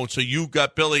your phone so you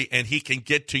got Billy and he can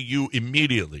get to you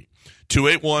immediately.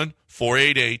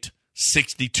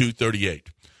 281-488-6238.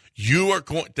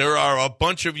 There are a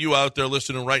bunch of you out there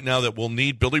listening right now that will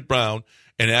need Billy Brown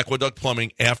and Aqueduct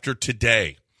Plumbing after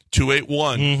today.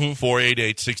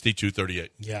 281-488-6238.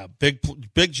 Yeah, big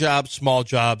jobs, small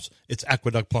jobs. It's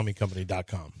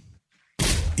aqueductplumbingcompany.com.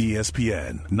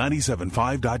 ESPN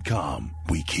 97.5.com.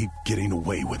 We keep getting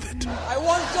away with it. I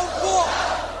want some ball.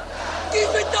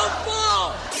 Give me the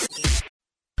ball.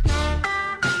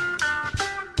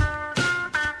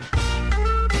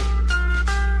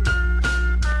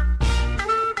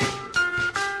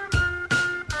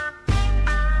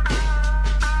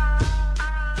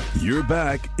 You're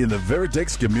back in the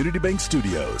Veritex Community Bank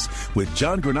Studios with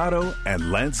John Granado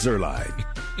and Lance Zerline.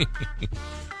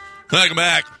 Welcome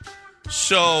back.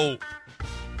 So,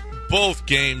 both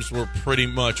games were pretty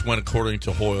much went according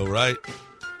to Hoyle, right?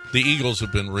 The Eagles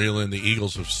have been reeling. The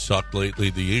Eagles have sucked lately.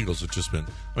 The Eagles have just been,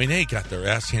 they got their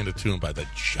ass handed to them by the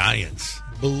Giants.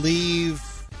 Believe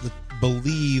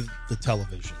the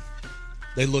television.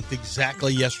 They looked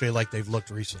exactly yesterday like they've looked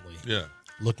recently. Yeah.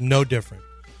 Look no different.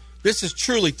 This is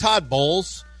truly Todd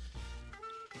Bowles.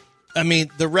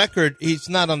 The record, he's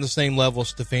not on the same level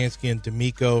as Stefanski and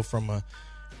D'Amico from a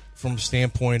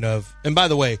standpoint of, and by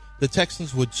the way, the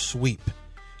Texans would sweep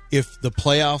if the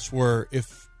playoffs were,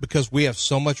 because we have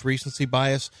so much recency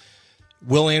bias.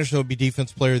 Will Anderson would be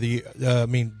defense rookie of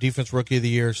the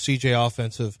year, CJ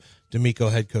offensive, D'Amico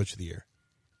head coach of the year.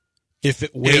 If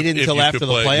it waited until after the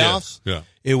playoffs,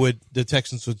 the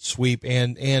Texans would sweep,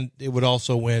 and it would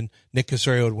also win. Nick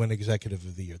Caserio would win executive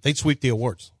of the year. They'd sweep the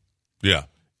awards. Yeah.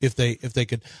 If they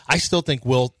could. I still think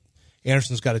Will,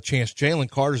 Anderson's got a chance. Jalen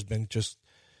Carter's been just,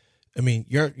 I mean,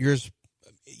 yours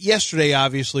yesterday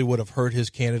obviously would have hurt his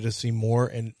candidacy more,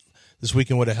 and this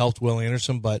weekend would have helped Will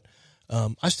Anderson, but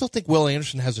I still think Will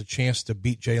Anderson has a chance to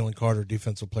beat Jalen Carter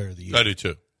Defensive Player of the Year. I do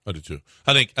too.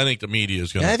 I think the media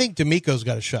is going to. I think D'Amico's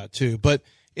got a shot too, but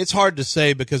it's hard to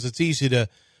say because it's easy to.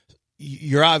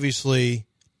 You're obviously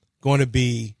going to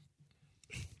be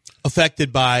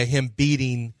affected by him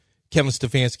beating Kevin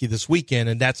Stefanski this weekend,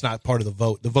 and that's not part of the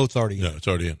vote. The vote's already in. No, it's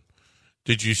already in.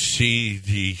 Did you see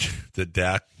the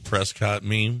Dak Prescott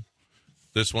meme?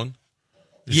 This one?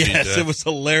 Yes, it was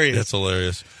hilarious. That's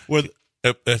hilarious.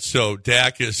 So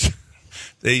Dak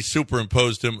they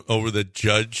superimposed him over the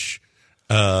judge.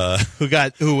 Who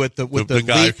guy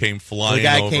leap, came flying. The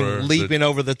guy over came leaping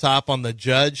over the top on the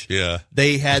judge. Yeah,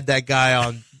 they had that guy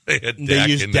on. They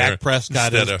used Dak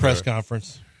Prescott at his press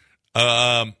conference.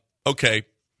 Okay.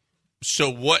 So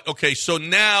what? Okay. So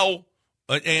now,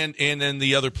 and then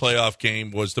the other playoff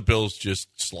game was the Bills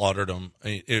just slaughtered them.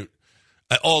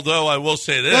 Although I will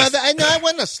say this, no, it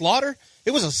wasn't a slaughter.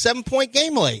 It was a 7-point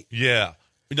game late. Yeah.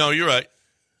 No, you're right.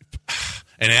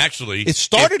 And actually, it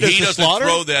started as a slaughter. He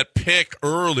doesn't throw that pick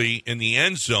early in the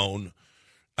end zone.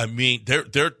 I mean,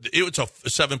 it was a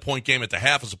 7-point game at the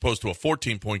half as opposed to a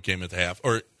 14-point game at the half.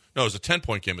 Or no, it was a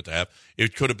 10-point game at the half.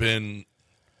 It could have been.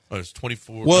 It was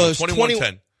 24. Well, it was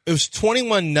 21-10. It was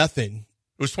 21-0. It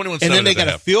was 21-7. And then they got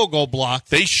a field goal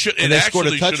blocked. They scored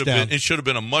a touchdown. It should have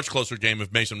been a much closer game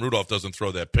if Mason Rudolph doesn't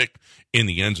throw that pick in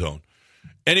the end zone.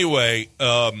 Anyway,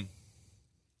 the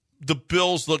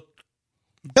Bills look.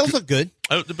 Bills look good.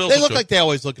 The Bills they look good. like they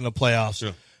always look in the playoffs.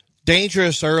 Yeah.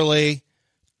 Dangerous early.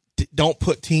 Don't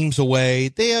put teams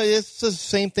away. It's the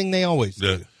same thing they always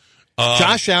do.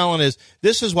 Josh Allen is.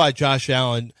 This is why Josh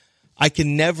Allen. I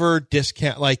can never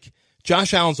discount. Like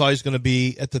Josh Allen's always going to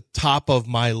be at the top of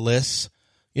my list.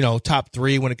 You know, top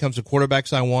 3 when it comes to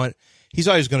quarterbacks I want. He's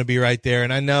always going to be right there.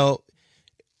 And I know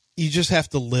you just have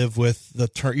to live with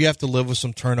you have to live with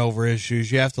some turnover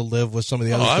issues. You have to live with some of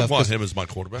the other stuff. I want him as my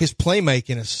quarterback. His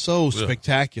playmaking is so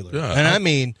spectacular. Yeah. And I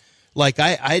mean, like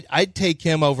I'd take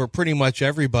him over pretty much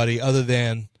everybody other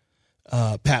than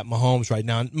Pat Mahomes right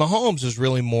now. And Mahomes is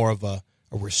really more of a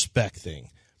respect thing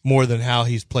more than how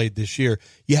he's played this year.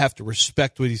 You have to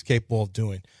respect what he's capable of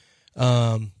doing.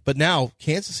 But now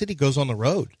Kansas City goes on the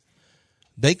road.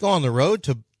 They go on the road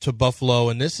to Buffalo,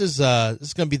 and this is going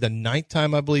to be the 9th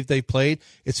time I believe they played.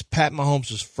 It's Pat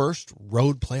Mahomes' first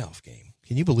road playoff game.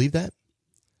 Can you believe that?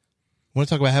 I want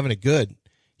to talk about having it good.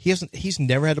 He's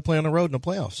never had to play on the road in the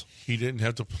playoffs. He didn't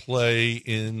have to play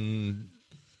in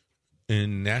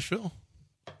Nashville?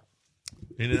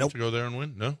 He didn't have to go there and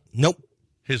win? No? Nope.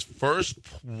 His first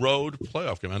road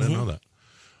playoff game. I didn't know that.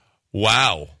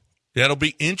 Wow. Yeah, it'll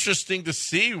be interesting to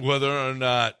see whether or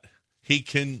not he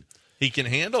can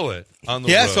handle it on the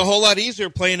road. Yeah, it's a whole lot easier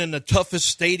playing in the toughest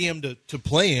stadium to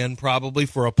play in probably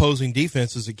for opposing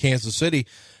defenses at Kansas City.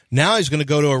 Now he's going to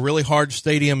go to a really hard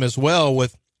stadium as well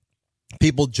with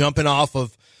people jumping off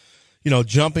of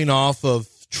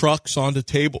trucks onto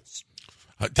tables,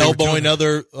 elbowing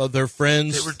other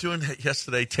friends. They were doing it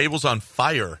yesterday. Tables on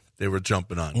fire. They were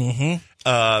jumping on.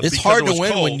 Mm-hmm. It's hard to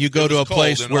win when you go to a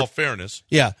place where, in all fairness,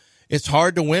 it's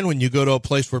hard to win when you go to a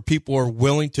place where people are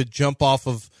willing to jump off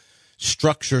of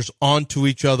structures onto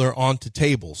each other, onto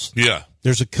tables. Yeah,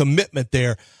 there's a commitment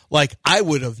there. Like I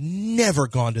would have never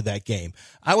gone to that game.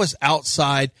 I was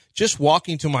outside just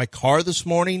walking to my car this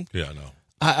morning. Yeah, no.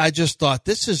 I just thought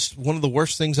this is one of the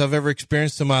worst things I've ever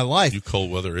experienced in my life. You cold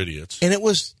weather idiots. And it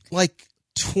was like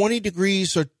 20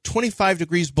 degrees or 25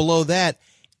 degrees below that.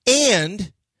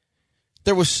 And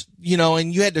there was,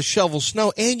 and you had to shovel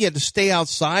snow and you had to stay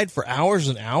outside for hours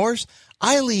and hours.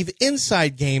 I leave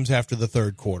inside games after the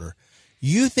third quarter.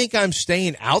 You think I'm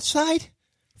staying outside?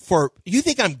 You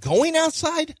think I'm going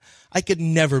outside? I could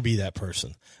never be that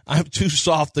person. I'm too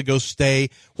soft to go stay.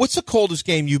 What's the coldest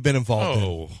game you've been involved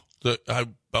in?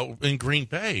 In Green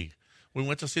Bay. We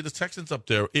went to see the Texans up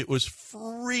there. It was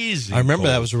freezing. I remember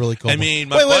cold. That was a really cold. I mean,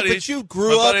 but you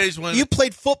grew up. You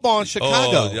played football in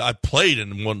Chicago. I played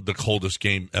in the coldest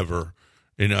game ever.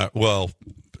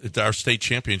 Our state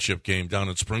championship game down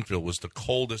in Springfield was the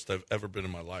coldest I've ever been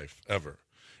in my life, ever.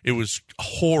 It was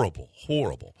horrible,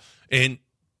 horrible. And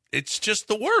it's just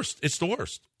the worst. It's the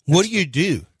worst. What do you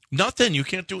do? Nothing. You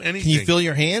can't do anything. Can you feel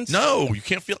your hands? No, you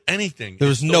can't feel anything.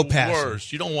 There's no passing.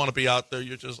 Worst. You don't want to be out there.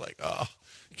 You're just like,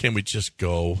 can we just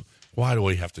go? Why do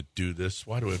we have to do this?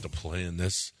 Why do we have to play in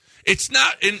this? It's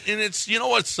not, and it's,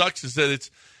 what sucks is that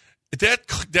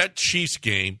that Chiefs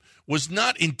game was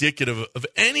not indicative of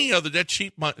any other, that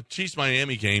Chiefs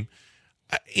Miami game.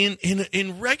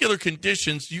 in regular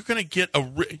conditions, you're going to get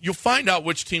you'll find out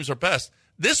which teams are best.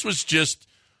 This was just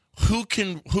who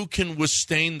can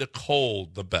withstand the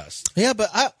cold the best. Yeah,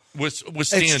 but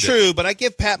withstand it's true. But I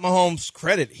give Pat Mahomes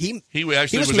credit. He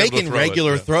was making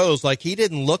regular throws. Like, he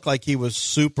didn't look like he was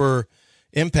super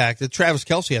impacted. Travis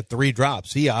Kelce had 3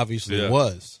 drops. He obviously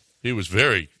was. He was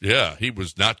he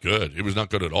was not good. He was not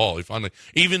good at all. He finally,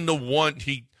 even the one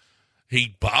he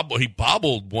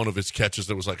bobbled one of his catches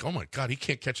that was like, oh my God, he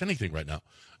can't catch anything right now.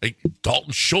 Like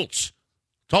Dalton Schultz,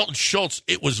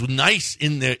 it was nice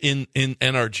in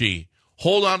NRG.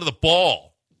 Hold on to the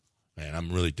ball. Man,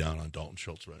 I'm really down on Dalton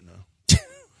Schultz right now.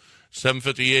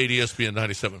 758 ESPN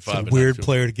 97.5. It's a weird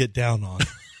player to get down on.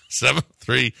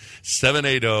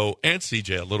 73780 and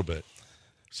CJ a little bit.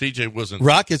 CJ wasn't.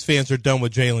 Rockets fans are done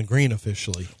with Jalen Green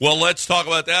officially. Well, let's talk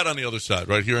about that on the other side,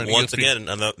 right here. Once again,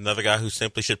 another guy who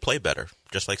simply should play better,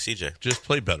 just like CJ. Just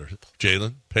play better,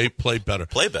 Jalen. Play better.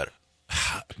 Play better.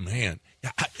 Man,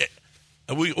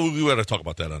 we got to talk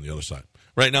about that on the other side.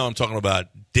 Right now, I'm talking about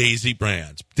Daisy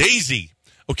Brands. Daisy.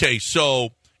 Okay,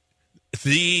 so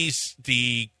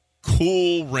the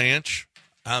Cool Ranch.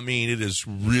 I mean, it is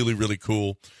really, really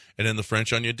cool. And then the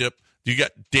French onion dip. You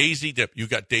got Daisy dip. You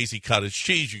got Daisy cottage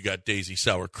cheese. You got Daisy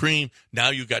sour cream.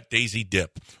 Now you got Daisy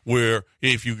dip, where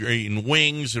if you're eating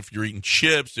wings, if you're eating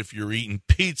chips, if you're eating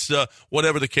pizza,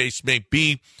 whatever the case may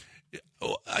be,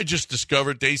 I just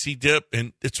discovered Daisy dip,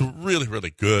 and it's really, really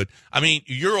good. I mean,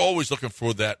 you're always looking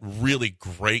for that really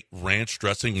great ranch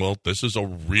dressing. Well, this is a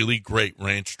really great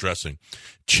ranch dressing.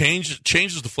 Changes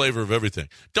the flavor of everything.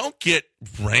 Don't get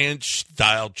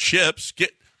ranch-style chips.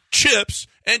 Get chips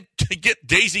and get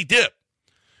Daisy dip.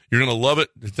 You're going to love it.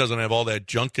 It doesn't have all that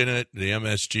junk in it, the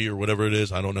MSG or whatever it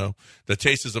is. I don't know. The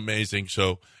taste is amazing.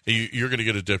 So you're going to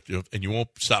get a dip, and you won't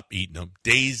stop eating them.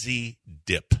 Daisy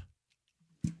dip.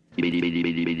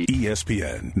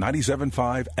 ESPN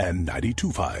 97.5 and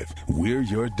 92.5. We're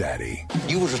your daddy.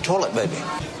 You was a toilet baby.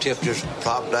 Tiff just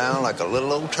plopped down like a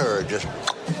little old turd, just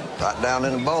right down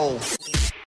in the bowl.